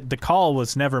maybe the call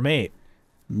was never made.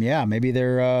 Yeah, maybe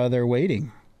they're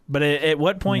waiting. But at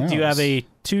what point do you have a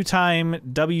 2-time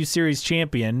W Series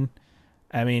champion?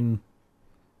 I mean,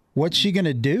 what's she going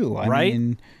to do? I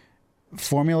mean,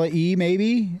 Formula E,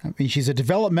 maybe? I mean, she's a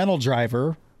developmental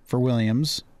driver for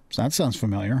Williams. So that sounds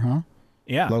familiar, huh?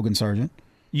 Yeah. Logan Sargent.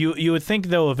 You would think,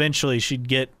 though, eventually she'd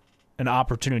get an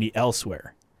opportunity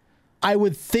elsewhere. I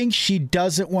would think she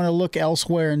doesn't want to look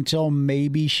elsewhere until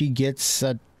maybe she gets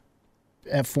a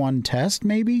F1 test,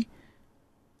 maybe?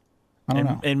 I don't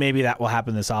know. And maybe that will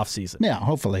happen this offseason. Yeah,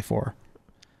 hopefully for her.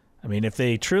 I mean, if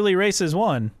they truly race as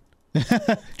one.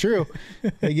 True.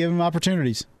 They give them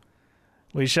opportunities.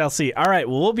 We shall see. All right,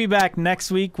 well, we'll be back next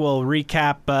week. We'll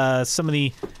recap some of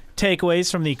the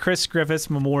takeaways from the Chris Griffiths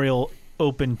Memorial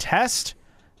Open Test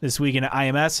this weekend at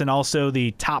IMS, and also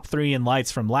the top 3 in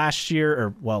lights from last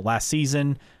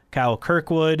season. Kyle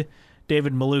Kirkwood,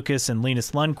 David Malukas, and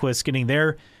Linus Lundqvist getting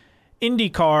their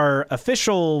IndyCar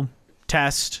official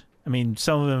test. I mean,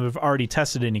 some of them have already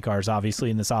tested IndyCars,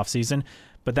 obviously, in this offseason,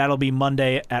 but that'll be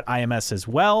Monday at IMS as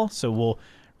well. So we'll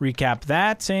recap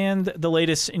that and the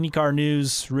latest IndyCar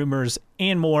news, rumors,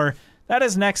 and more. That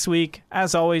is next week.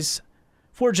 As always,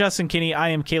 for Justin Kinney, I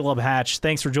am Caleb Hatch.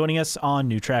 Thanks for joining us on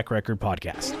New Track Record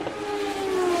Podcast.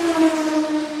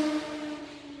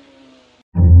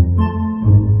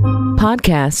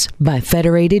 Podcasts by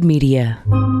Federated Media.